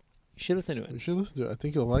podcast. You should listen to We it. should listen to it. I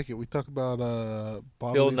think you'll like it. We talk about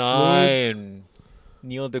bodily Bill Nye fluids. and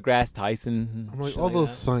Neil deGrasse Tyson. I'm like shit all those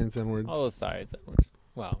that. science and words. All those science words.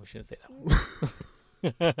 Wow, we shouldn't say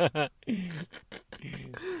that.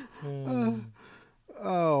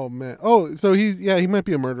 Oh man. Oh, so he might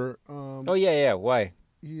be a murderer. Oh yeah. Why?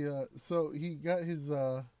 So he got his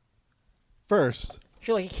first.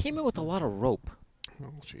 Feel like he came in with a lot of rope. Oh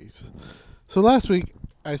jeez. So last week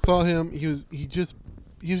I saw him. He was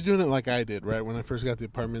doing it like I did, right? When I first got the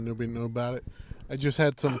apartment, nobody knew about it. I just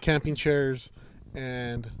had some camping chairs,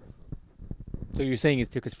 and So you're saying he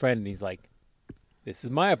took his friend and he's like, "This is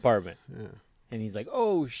my apartment," yeah. and he's like,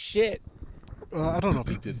 "Oh shit." I don't know if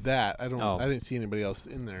he did that. I Oh. didn't see anybody else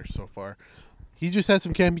in there so far. He just had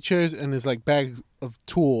some camping chairs and his like bags of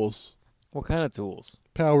tools, What kind of tools?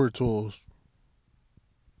 power tools.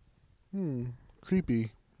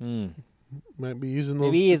 Creepy. Might be using those.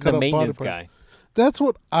 Maybe he to is cut the up body maintenance parts. guy. That's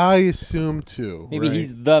what I assume too. Maybe right?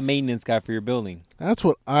 he's the maintenance guy for your building. That's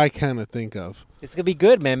what I kind of think of. It's gonna be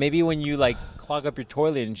good, man. Maybe when you like clog up your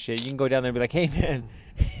toilet and shit, you can go down there and be like, "Hey, man,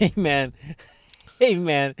 hey, man, hey,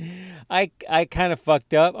 man, I kind of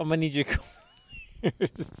fucked up. I'm gonna need you to come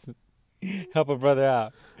help a brother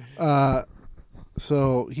out."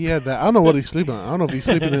 So he had that. I don't know what he's sleeping on. I don't know if he's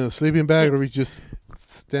sleeping in a sleeping bag or if he's just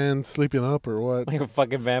stands sleeping up or what. Like a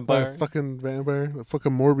fucking Like vampire. a fucking vampire, a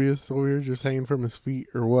fucking Morbius over here just hanging from his feet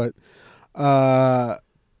or what.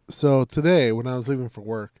 So today when I was leaving for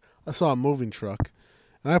work, I saw a moving truck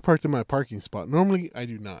and I parked in my parking spot. Normally I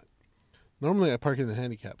do not. Normally I park in the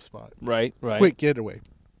handicap spot. Right. Quick getaway.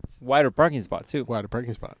 Wider parking spot too. Wider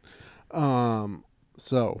parking spot. But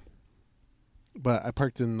I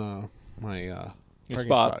parked in my Your parking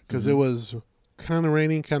spot. spot because it was kind of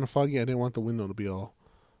raining, kind of foggy. I didn't want the window to be all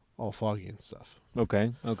foggy and stuff.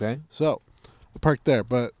 Okay. So I parked there,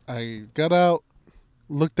 but I got out,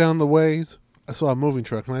 looked down the ways. I saw a moving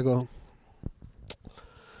truck, and I go,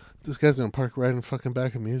 "This guy's gonna park right in fucking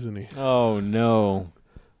back of me, isn't he?" Oh no.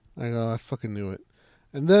 I go, "I fucking knew it."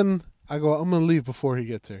 And then I go, I'm going to leave before he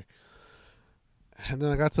gets here. And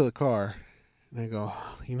then I got to the car, and I go,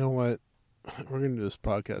 you know what? We're going to do this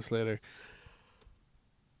podcast later.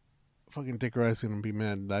 Fucking Dick Rice going to be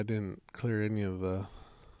mad that I didn't clear any of the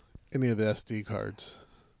SD cards.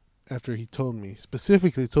 After he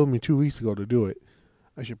specifically told me 2 weeks ago to do it.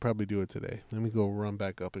 I should probably do it today. Let me go run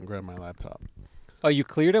back up and grab my laptop. Oh, you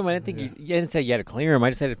cleared them? I didn't think you didn't say you had to clear them. I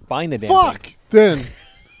just had to find the damn Fuck! things. Then.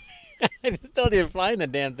 I just told you to find the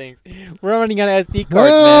damn things. We're running out of SD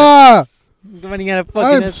cards, Ah! man. We're running out of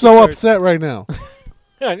fucking I'm SD so cards. upset right now.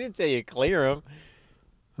 I didn't say you clear them.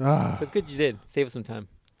 Ah. That's good you did. Save us some time.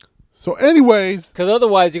 So anyways. Because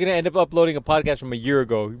otherwise, you're going to end up uploading a podcast from a year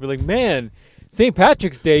ago. You'll be like, man, St.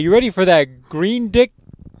 Patrick's Day, you ready for that green dick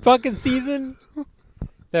fucking season?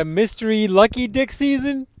 That mystery lucky dick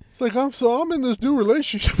season? It's like, I'm in this new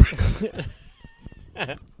relationship.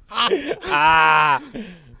 Ah!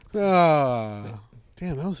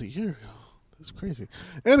 Damn, that was a year ago. That's crazy.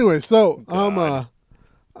 Anyway, so God.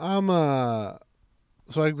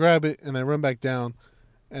 so I grab it and I run back down,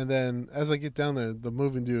 and then as I get down there, the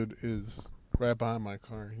moving dude is right behind my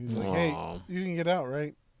car. He's like, "Hey, you can get out,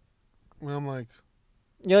 right?" And I'm like,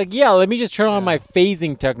 You're like, yeah, let me just turn on Yeah. my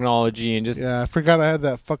phasing technology and just... "Yeah, I forgot I had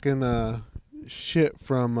that fucking shit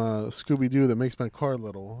from Scooby-Doo that makes my car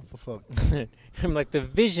little. What the fuck?" I'm like, the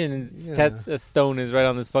vision Yeah. stone is right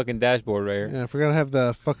on this fucking dashboard right here. Yeah, I forgot I have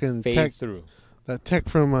the fucking Phase through. that tech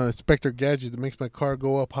from Inspector Gadget that makes my car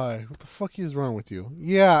go up high. What the fuck is wrong with you?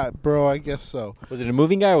 Yeah, bro, I guess so. Was it a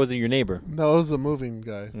moving guy or was it your neighbor? No, it was a moving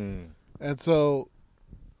guy. Mm. And so,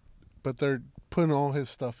 but they're putting all his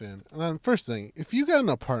stuff in. And then first thing, if you got an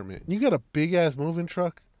apartment, you got a big ass moving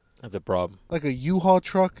truck, That's a problem. like a U-Haul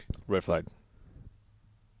truck, Red flag.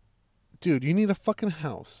 dude, you need a fucking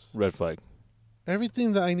house. Red flag.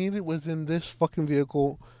 Everything that I needed was in this fucking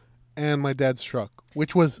vehicle and my dad's truck,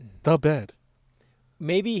 which was the bed.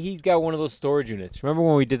 Maybe he's got one of those storage units. Remember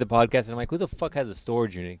when we did the podcast and I'm like, who the fuck has a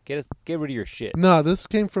storage unit? Get rid of your shit. No, this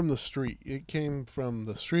came from the street. It came from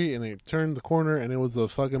the street and it turned the corner and it was a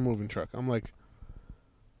fucking moving truck. I'm like,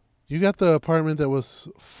 you got the apartment that was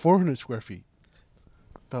 400 square feet.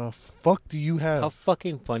 The fuck do you have? How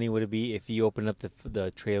fucking funny would it be if you open up the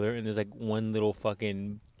trailer and there's like one little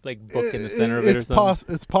fucking like book in the center of it or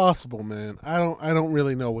something? It's possible, man. I don't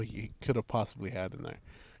really know what he could have possibly had in there.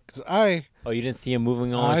 Cause Oh, you didn't see him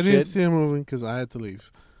moving all I that didn't shit? see him moving because I had to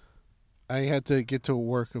leave. I had to get to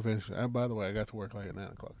work eventually. By the way, I got to work like at 9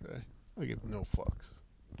 o'clock today. I give no fucks.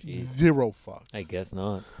 Jeez. Zero fucks. I guess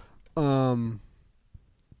not.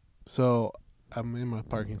 So I'm in my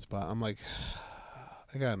parking spot. I'm like,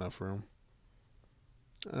 I got enough room.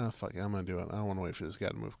 Fuck it, I'm gonna do it. I don't want to wait for this guy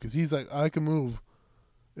to move because he's like, I can move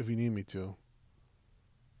if you need me to.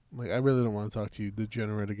 I'm like, I really don't want to talk to you,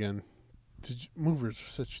 degenerate again. Movers are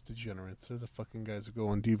such degenerates. They're the fucking guys who go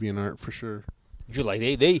on DeviantArt for sure. You're like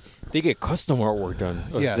they get custom artwork done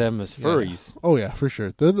of Yeah. them as furries. Oh yeah, for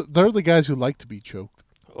sure. They're the guys who like to be choked.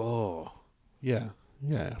 Oh, Yeah,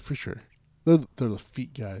 for sure. They're the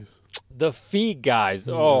feet guys. the feet guys.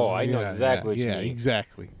 Oh, I know Yeah, exactly what you yeah, mean.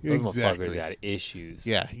 exactly. Those Exactly. motherfuckers got issues.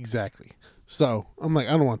 Yeah, exactly. So I'm like,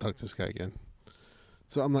 I don't want to talk to this guy again.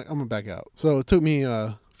 So I'm like, I'm gonna back out. So it took me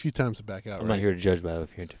a few times to back out. I'm not here to judge by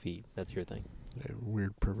if you're into feet. That's your thing. Yeah,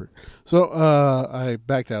 weird pervert. So I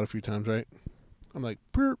backed out a few times, right? I'm like,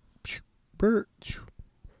 burp,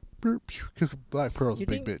 because Black Pearl's a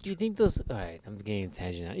big bitch. Do you think those? All right, I'm getting a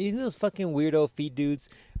tangent now. You think those fucking weirdo feet dudes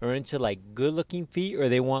are into like good-looking feet, or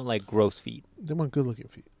they want like gross feet? They want good-looking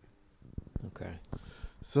feet. Okay.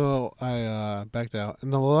 So I backed out,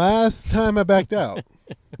 and the last time I backed out,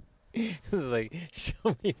 This is like,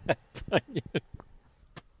 show me that bunion.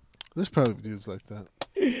 there's probably dudes like that.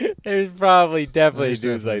 There's probably definitely There's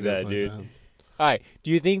dudes like definitely that, dudes dude. like All right.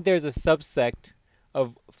 Do you think there's a subsect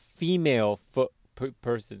of female foot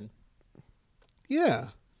person? Yeah,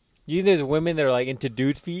 You think there's women that are like into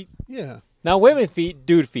dude feet? yeah. Not women feet,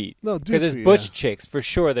 dude feet. No, dude Because there's feet, butch yeah. chicks for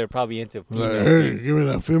sure. They're probably into female Like, hey, feet. give me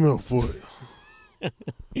that female foot.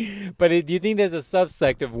 But do you think there's a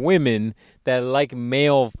subsect of women that like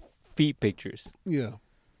male feet pictures? Yeah.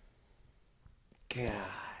 God,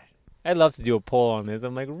 I'd love to do a poll on this.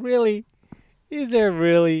 I'm like, really? Is there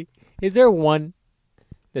really? Is there one?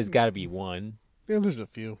 There's got to be one. Yeah, there's a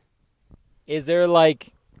few. Is there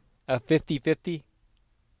like a 50-50?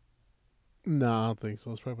 No, I don't think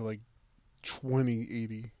so. It's probably like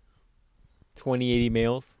 20-80. 20-80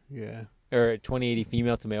 males? Yeah. Or 20-80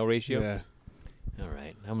 female to male ratio? Yeah. All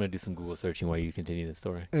right. I'm going to do some Google searching while you continue the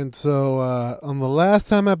story. And so on the last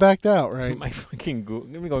time I backed out, right? My fucking Google.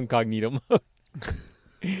 Let me go incognito mode.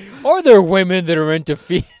 Are there women that are into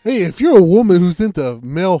feet? Hey, if you're a woman who's into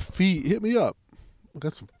male feet, hit me up. I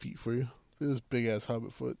got some feet for you. This big ass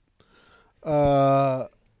hobbit foot.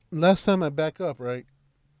 Last time I back up, right?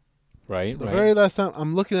 Right, The right. very last time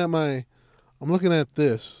I'm looking at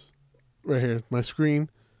this right here, my screen,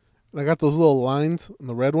 and I got those little lines on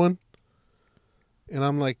the red one, and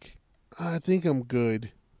I'm like, I think I'm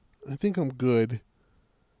good. I think I'm good.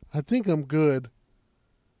 I think I'm good.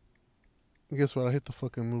 And guess what? I hit the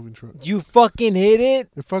fucking moving truck. Did you fucking hit it?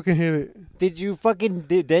 I fucking hit it. Did you fucking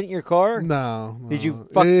dent your car? No. Did you no.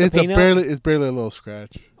 fuck the it's paint up? It's barely a little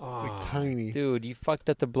scratch. Oh, Like tiny. Dude, you fucked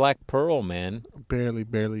up the black pearl, man. Barely.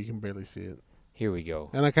 You can barely see it. Here we go.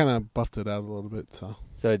 And I kind of buffed it out a little bit, so.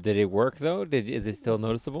 So did it work though? Is it still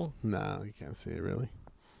noticeable? No, you can't see it really.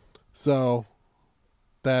 So,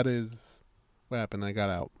 that is what happened. I got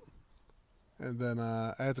out. And then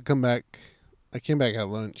I had to come back. I came back at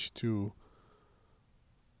lunch to.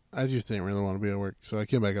 I just didn't really want to be at work, so I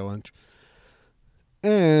came back at lunch.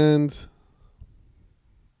 And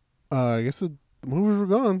I guess the movers were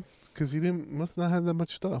gone because he must not have that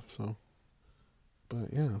much stuff. So, but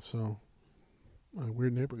yeah, so my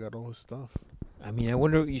weird neighbor got all his stuff. I mean, I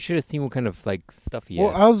wonder. You should have seen what kind of like stuff he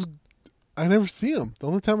Well, had. I never see him. The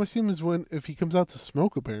only time I see him is if he comes out to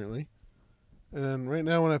smoke, apparently. And then right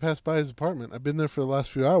now, when I pass by his apartment, I've been there for the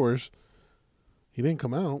last few hours. He didn't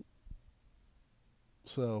come out.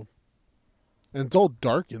 So, and it's all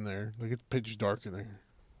dark in there. Like, it's pitch dark in there.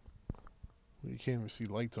 You can't even see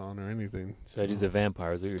lights on or anything. So he's a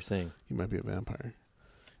vampire. Is what you're saying? He might be a vampire.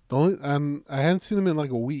 The only I hadn't seen him in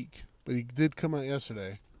like a week, but he did come out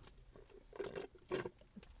yesterday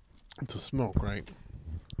to smoke, right?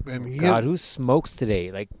 And he God, who smokes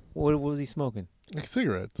today? Like, what was he smoking? like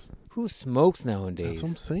cigarettes. Who smokes nowadays? That's what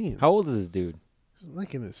I'm saying. How old is this dude? He's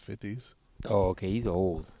like in his 50s. Oh, okay, he's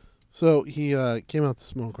old. So he came out to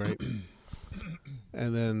smoke, right?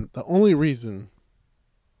 And then the only reason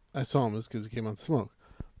I saw him is because he came out to smoke.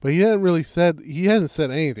 But he hasn't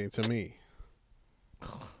said anything to me.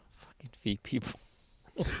 Fucking feet people.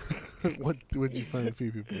 What would you find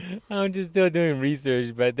few people? I'm just still doing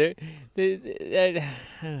research, but they're fucking.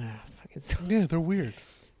 Yeah, they're weird.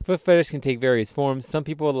 Foot fetish can take various forms. Some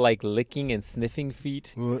people like licking and sniffing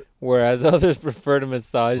feet, What? whereas others prefer to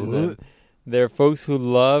massage them. What? There are folks who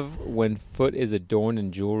love when foot is adorned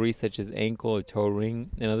in jewelry, such as ankle or toe ring,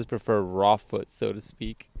 and others prefer raw foot, so to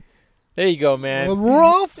speak. There you go, man.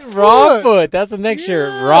 Raw foot. Raw foot. That's the next shirt.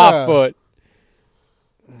 Raw Yeah. foot.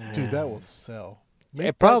 Dude, that will sell. Make It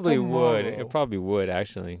that probably would. tomorrow. It probably would,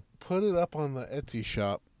 actually. Put it up on the Etsy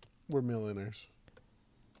shop. We're millionaires.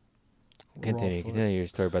 Raw Continue. foot. Continue your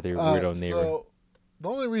story about your weirdo neighbor. So, the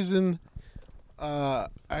only reason I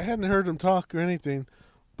hadn't heard him talk or anything,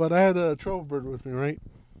 but I had a trouble bird with me, right?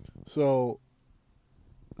 So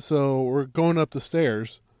we're going up the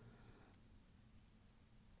stairs,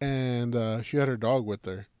 and she had her dog with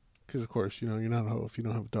her, because of course, you're not a hoe if you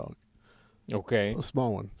don't have a dog, Okay. a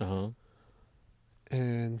small one. Uh-huh.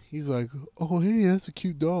 And he's like, "Oh, hey, that's a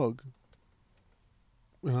cute dog."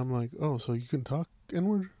 And I'm like, "Oh, so you can talk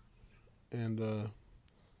N-word?" And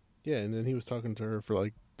yeah, and then he was talking to her for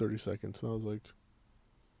like 30 seconds, and I was like,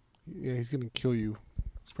 "Yeah, he's gonna kill you.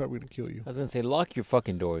 He's probably gonna kill you." I was gonna say, lock your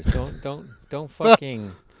fucking doors. Don't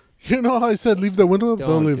fucking. You know how I said leave the window up?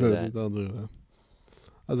 Don't leave do it. that. Don't do that.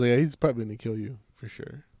 I was like, yeah, he's probably gonna kill you for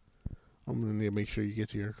sure. I'm gonna need to make sure you get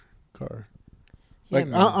to your car. Yeah, Like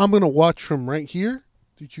man. I'm gonna watch from right here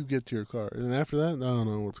that you get to your car, and then after that, I don't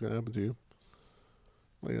know what's gonna happen to you.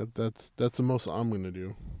 Like that's the most I'm gonna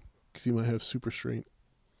do, because he might have super strength.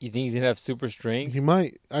 You think he's gonna have super strength? He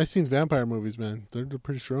might. I've seen vampire movies, man. They're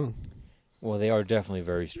pretty strong. Well, they are definitely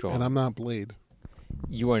very strong. And I'm not Blade.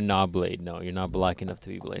 You are not Blade. No, you're not black enough to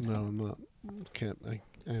be Blade. No, I'm not. I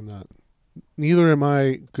am not. Neither am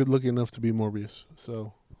I good looking enough to be Morbius.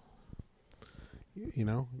 So,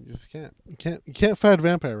 you just can't. You can't fight a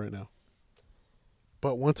vampire right now.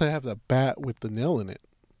 But once I have the bat with the nail in it,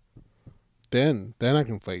 then I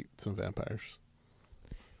can fight some vampires.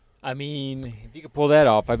 I mean, if you could pull that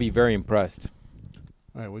off, I'd be very impressed.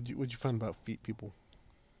 All right, what'd you find about feet people?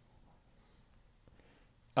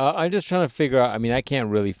 I'm just trying to figure out. I mean, I can't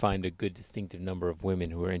really find a good distinctive number of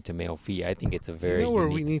women who are into male feet. I think it's a very You know where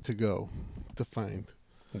we unique. need to go to find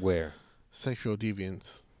Where? sexual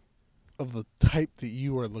deviance of the type that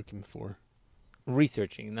you are looking for.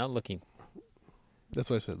 Researching, not looking. That's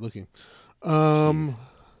why I said looking. Jeez.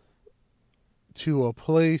 To a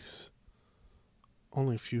place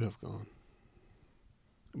only a few have gone.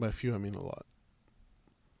 By a few, I mean a lot.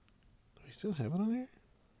 Do we still have it on here?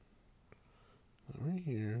 Not right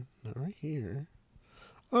here. Not right here.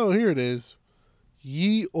 Oh, here it is.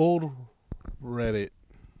 Ye old Reddit.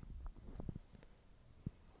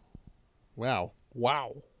 Wow.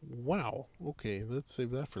 Okay, let's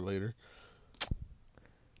save that for later.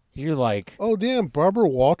 You're like, Oh, damn. Barbara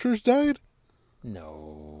Walters died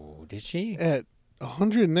no, did she? at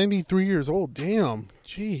 193 years old. Damn.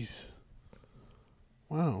 Jeez.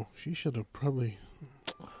 Wow. She should have probably...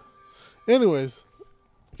 Anyways,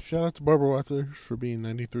 shout out to Barbara Walters for being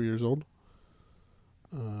 93 years old.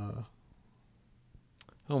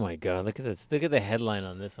 Oh my God! Look at this. Look at the headline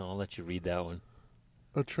on this one. I'll let you read that one.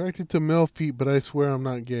 Attracted to male feet, but I swear I'm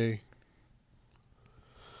not gay.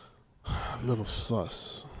 Little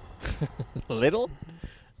sus. Little.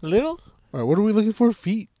 All right, what are we looking for?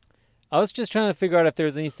 Feet. I was just trying to figure out if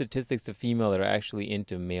there's any statistics to female that are actually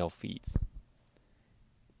into male feet.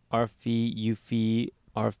 Our feet, you feet,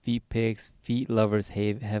 our feet pics, feet lovers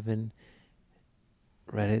heaven.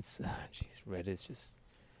 Reddit's, Reddit's just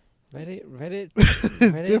Reddit.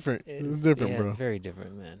 It's different. It's different, bro. It's very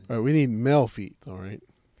different, man. All right, we need male feet. All right.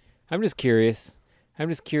 I'm just curious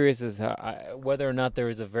as whether or not there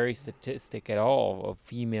is a very statistic at all of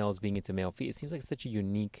females being into male feet. It seems like such a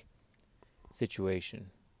unique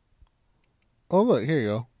situation. Oh, look, here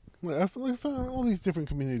you go. I found all these different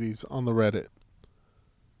communities on the Reddit.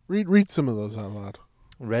 Read some of those out loud.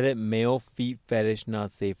 Reddit male feet fetish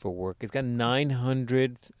not safe for work. It's got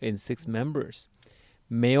 906 members.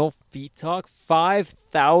 Male feet talk,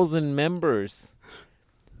 5,000 members.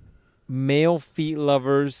 Male feet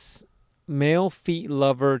lover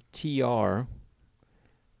TR. I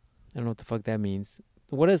don't know what the fuck that means.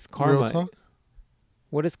 What does karma? Real talk?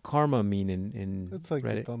 What does karma mean in It's like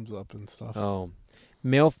Reddit? the thumbs up and stuff. Oh,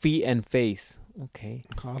 male feet and face. Okay.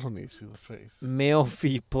 I don't need to see the face. Male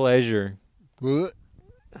feet pleasure. Blech.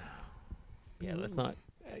 Yeah, let's not.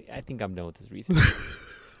 I think I'm done with this research.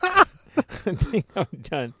 I think I'm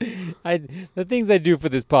done. The things I do for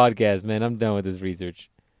this podcast, man, I'm done with this research.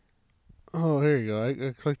 Oh, here you go.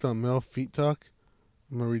 I clicked on male feet talk.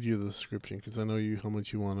 I'm gonna read you the description because I know how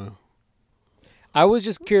much you wanna. I was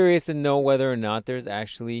just curious to know whether or not there's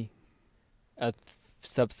actually a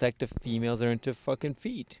subsect of females that are into fucking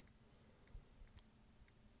feet.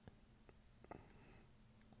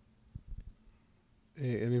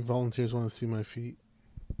 Hey, any volunteers want to see my feet?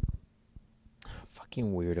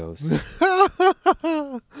 Fucking weirdos.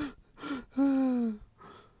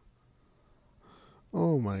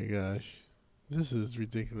 Oh my gosh. This is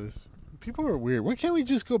ridiculous. People are weird. Why can't we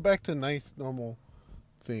just go back to nice, normal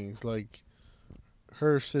things like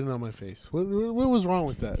her sitting on my face? What was wrong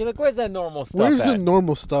with that? Hey, look, where's that normal stuff Where's at? the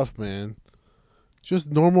normal stuff, man?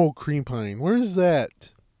 Just normal cream pine. Where's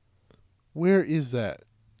that? Where is that?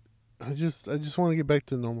 I just want to get back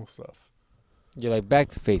to normal stuff. You're like back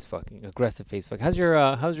to face fucking, aggressive face fucking. How's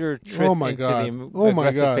your tryst Oh my into God. the Oh my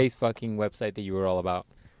aggressive God. face fucking website that you were all about?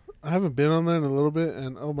 I haven't been on there in a little bit,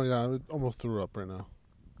 and oh my God, I almost threw up right now.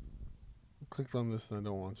 I clicked on this and I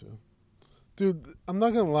don't want to. Dude, I'm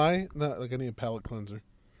not gonna lie. Not like I need a palate cleanser.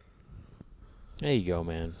 There you go,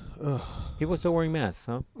 man. Ugh. People still wearing masks,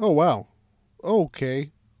 huh? Oh wow.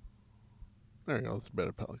 Okay. There you go. It's a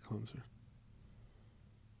better palate cleanser.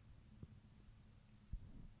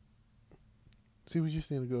 See, we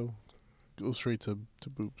just need to go straight to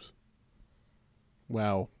boobs.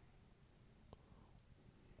 Wow.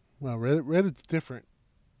 Wow, Reddit's different.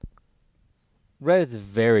 Reddit's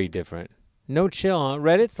very different. No chill, huh?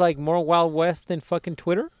 Reddit's like more Wild West than fucking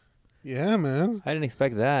Twitter? Yeah, man. I didn't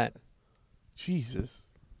expect that. Jesus.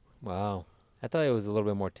 Wow. I thought it was a little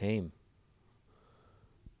bit more tame.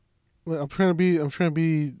 Look, I'm trying to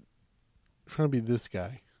be this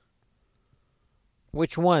guy.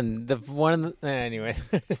 Which one? The one anyway.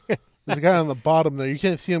 There's a guy on the bottom there. You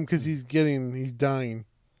can't see him because he's dying.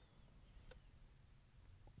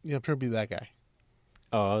 Yeah, I'm trying to be that guy.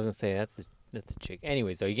 Oh, I was gonna say that's the chick.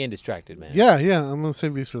 Anyways, though, you're getting distracted, man. Yeah. I'm gonna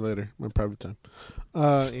save these for later, my private time.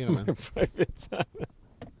 Yeah, man. Private time.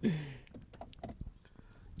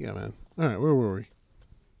 Yeah, man. All right, where were we?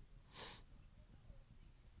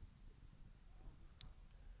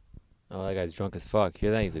 Oh, that guy's drunk as fuck.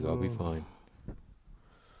 Hear that? He's like, I'll be fine.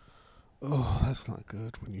 Oh, that's not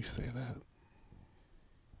good when you say that.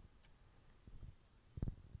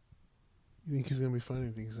 You think he's gonna be fine, or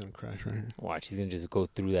you think he's gonna crash right here? Watch, he's gonna just go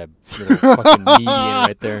through that little fucking median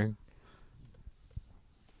right there.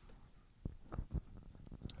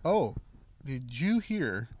 Oh, did you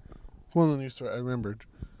hear? One of the news story I remembered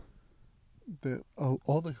that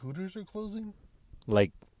all the Hooters are closing.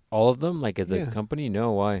 Like all of them, like as a Yeah. company?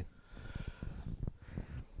 No, why?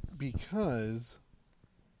 Because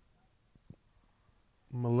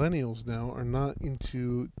millennials now are not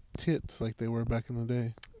into tits like they were back in the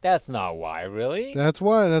day. That's not why, really. That's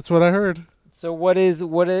why. That's what I heard. So what is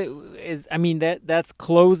I mean that's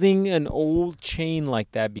closing an old chain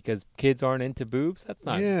like that because kids aren't into boobs? That's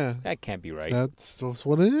not. Yeah. That can't be right. That's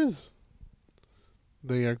what it is.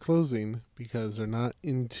 They are closing because they're not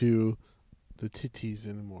into the titties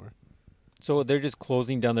anymore. So they're just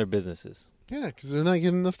closing down their businesses. Yeah, because they're not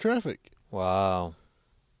getting enough traffic. Wow.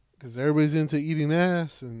 Because everybody's into eating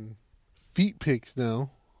ass and feet pics now.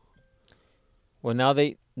 Well, now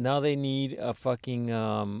they need a fucking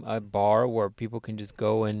a bar where people can just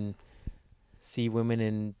go and see women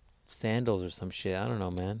in sandals or some shit. I don't know,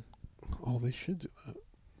 man. Oh, they should do that.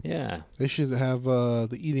 Yeah. They should have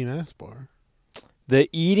the eating ass bar. The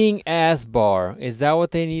eating ass bar. Is that what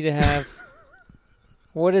they need to have?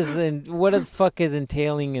 What the fuck is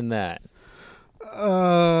entailing in that?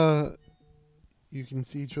 You can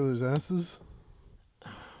see each other's asses.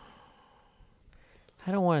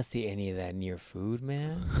 I don't want to see any of that near food,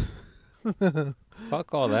 man.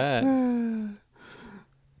 Fuck all that.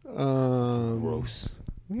 Gross.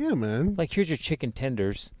 Yeah, man. Like, here's your chicken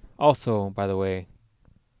tenders. Also, by the way,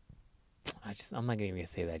 I'm not even gonna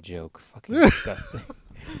say that joke. Fucking disgusting.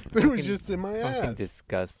 They were just in my Fucking ass.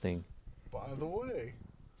 disgusting. By the way.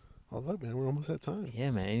 Oh, look, man, we're almost at time.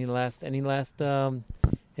 Yeah, man. Any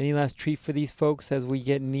last treat for these folks as we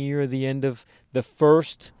get near the end of the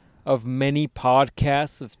first of many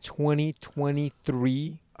podcasts of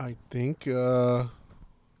 2023? I think it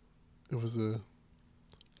was The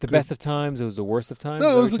good. best of times. It was the worst of times.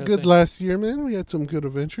 No, it was a good last year, man. We had some good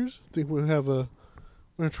adventures. I think we're going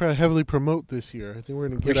to try to heavily promote this year. I think we're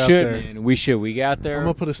going to get out there. Man. We should. We got there. I'm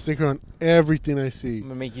going to put a sticker on everything I see. I'm going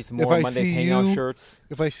to make you some If more I Mondays see Hangout you- shirts.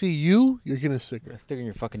 If I see you, you're getting a sticker. A sticker in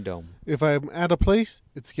your fucking dome. If I'm at a place,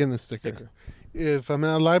 it's getting a sticker. If I'm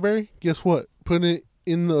at a library, guess what? Put it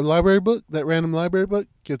in the library book. That random library book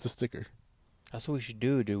gets a sticker. That's what we should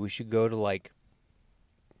do, dude. We should go to, like,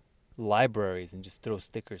 libraries and just throw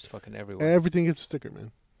stickers fucking everywhere. Everything gets a sticker,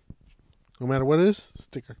 man. No matter what it is,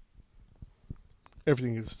 sticker.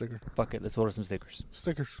 Everything gets a sticker. Fuck it. Let's order some stickers.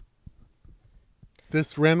 Stickers.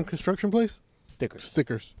 This random construction place? Stickers.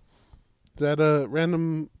 Stickers. That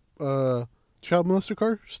random child molester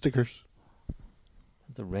car? Stickers.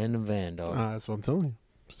 That's a random van, dog. That's what I'm telling you.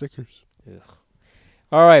 Stickers. Ugh.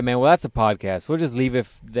 All right, man. Well, that's a podcast. We'll just leave it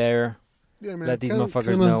there. Yeah, man. Let these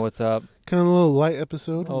motherfuckers know what's up. Kind of a little light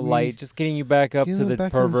episode. Oh, light. Just getting you back up to Getting the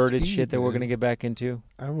back on perverted speed, shit that we're man. going to get back into.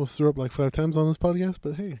 I almost threw up like 5 times on this podcast,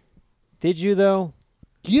 but hey. Did you, though?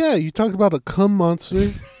 Yeah, you talked about a cum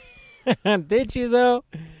monster. Did you, though?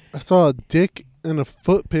 I saw a dick and a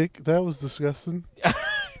foot pic. That was disgusting.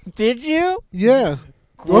 Did you? Yeah.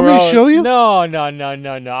 You want me to show you? No.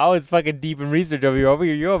 I was fucking deep in research over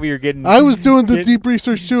here. You're over here getting... I was doing the deep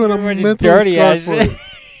research too, and I'm You're mentally dirty scarred ass for shit. it.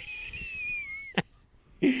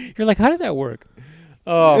 You're like, how did that work?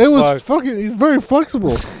 Oh, It was fucking... He's very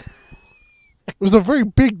flexible. It was a very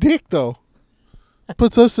big dick, though.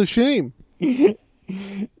 Puts us to shame.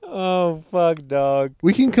 Oh, fuck, dog.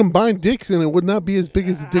 We can combine dicks, and it would not be as big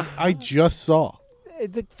as the dick I just saw.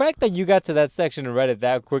 The fact that you got to that section and read it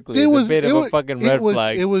that quickly is a bit of a fucking red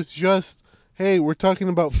flag. It was just, hey, we're talking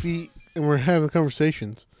about feet, and we're having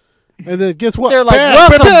conversations. And then guess what? They're like, Bam,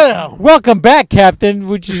 welcome, bam, bam. welcome back, Captain.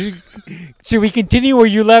 Should we continue where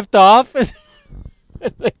you left off? It's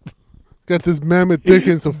like Got this mammoth dick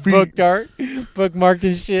and some feet. bookmarked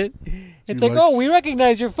and shit. It's like, like- oh, we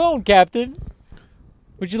recognize your phone, Captain.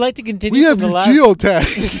 Would you like to continue? We have from your the last?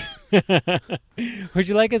 geotag. Would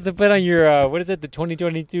you like us to put on your what is it, the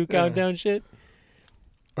 2022 countdown shit?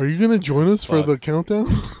 Are you gonna join us for Fuck. the countdown?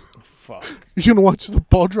 Fuck. You gonna watch the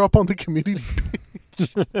ball drop on the community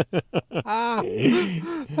page?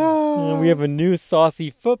 We have a new saucy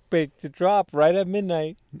foot pic to drop right at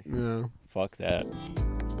midnight. Yeah, Fuck that.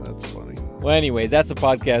 that's funny. Well, anyways, that's the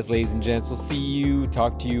podcast, ladies and gents. We'll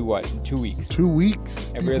talk to you, in 2 weeks? 2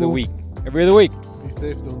 weeks. Every other people. week. Every other week. Be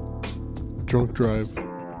safe, don't drunk drive.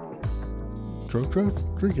 Drunk drive?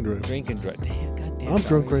 Drink and drive. Drink and drive. Damn, goddamn. I'm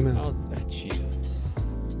drunk right now. Jesus.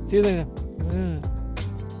 See you later.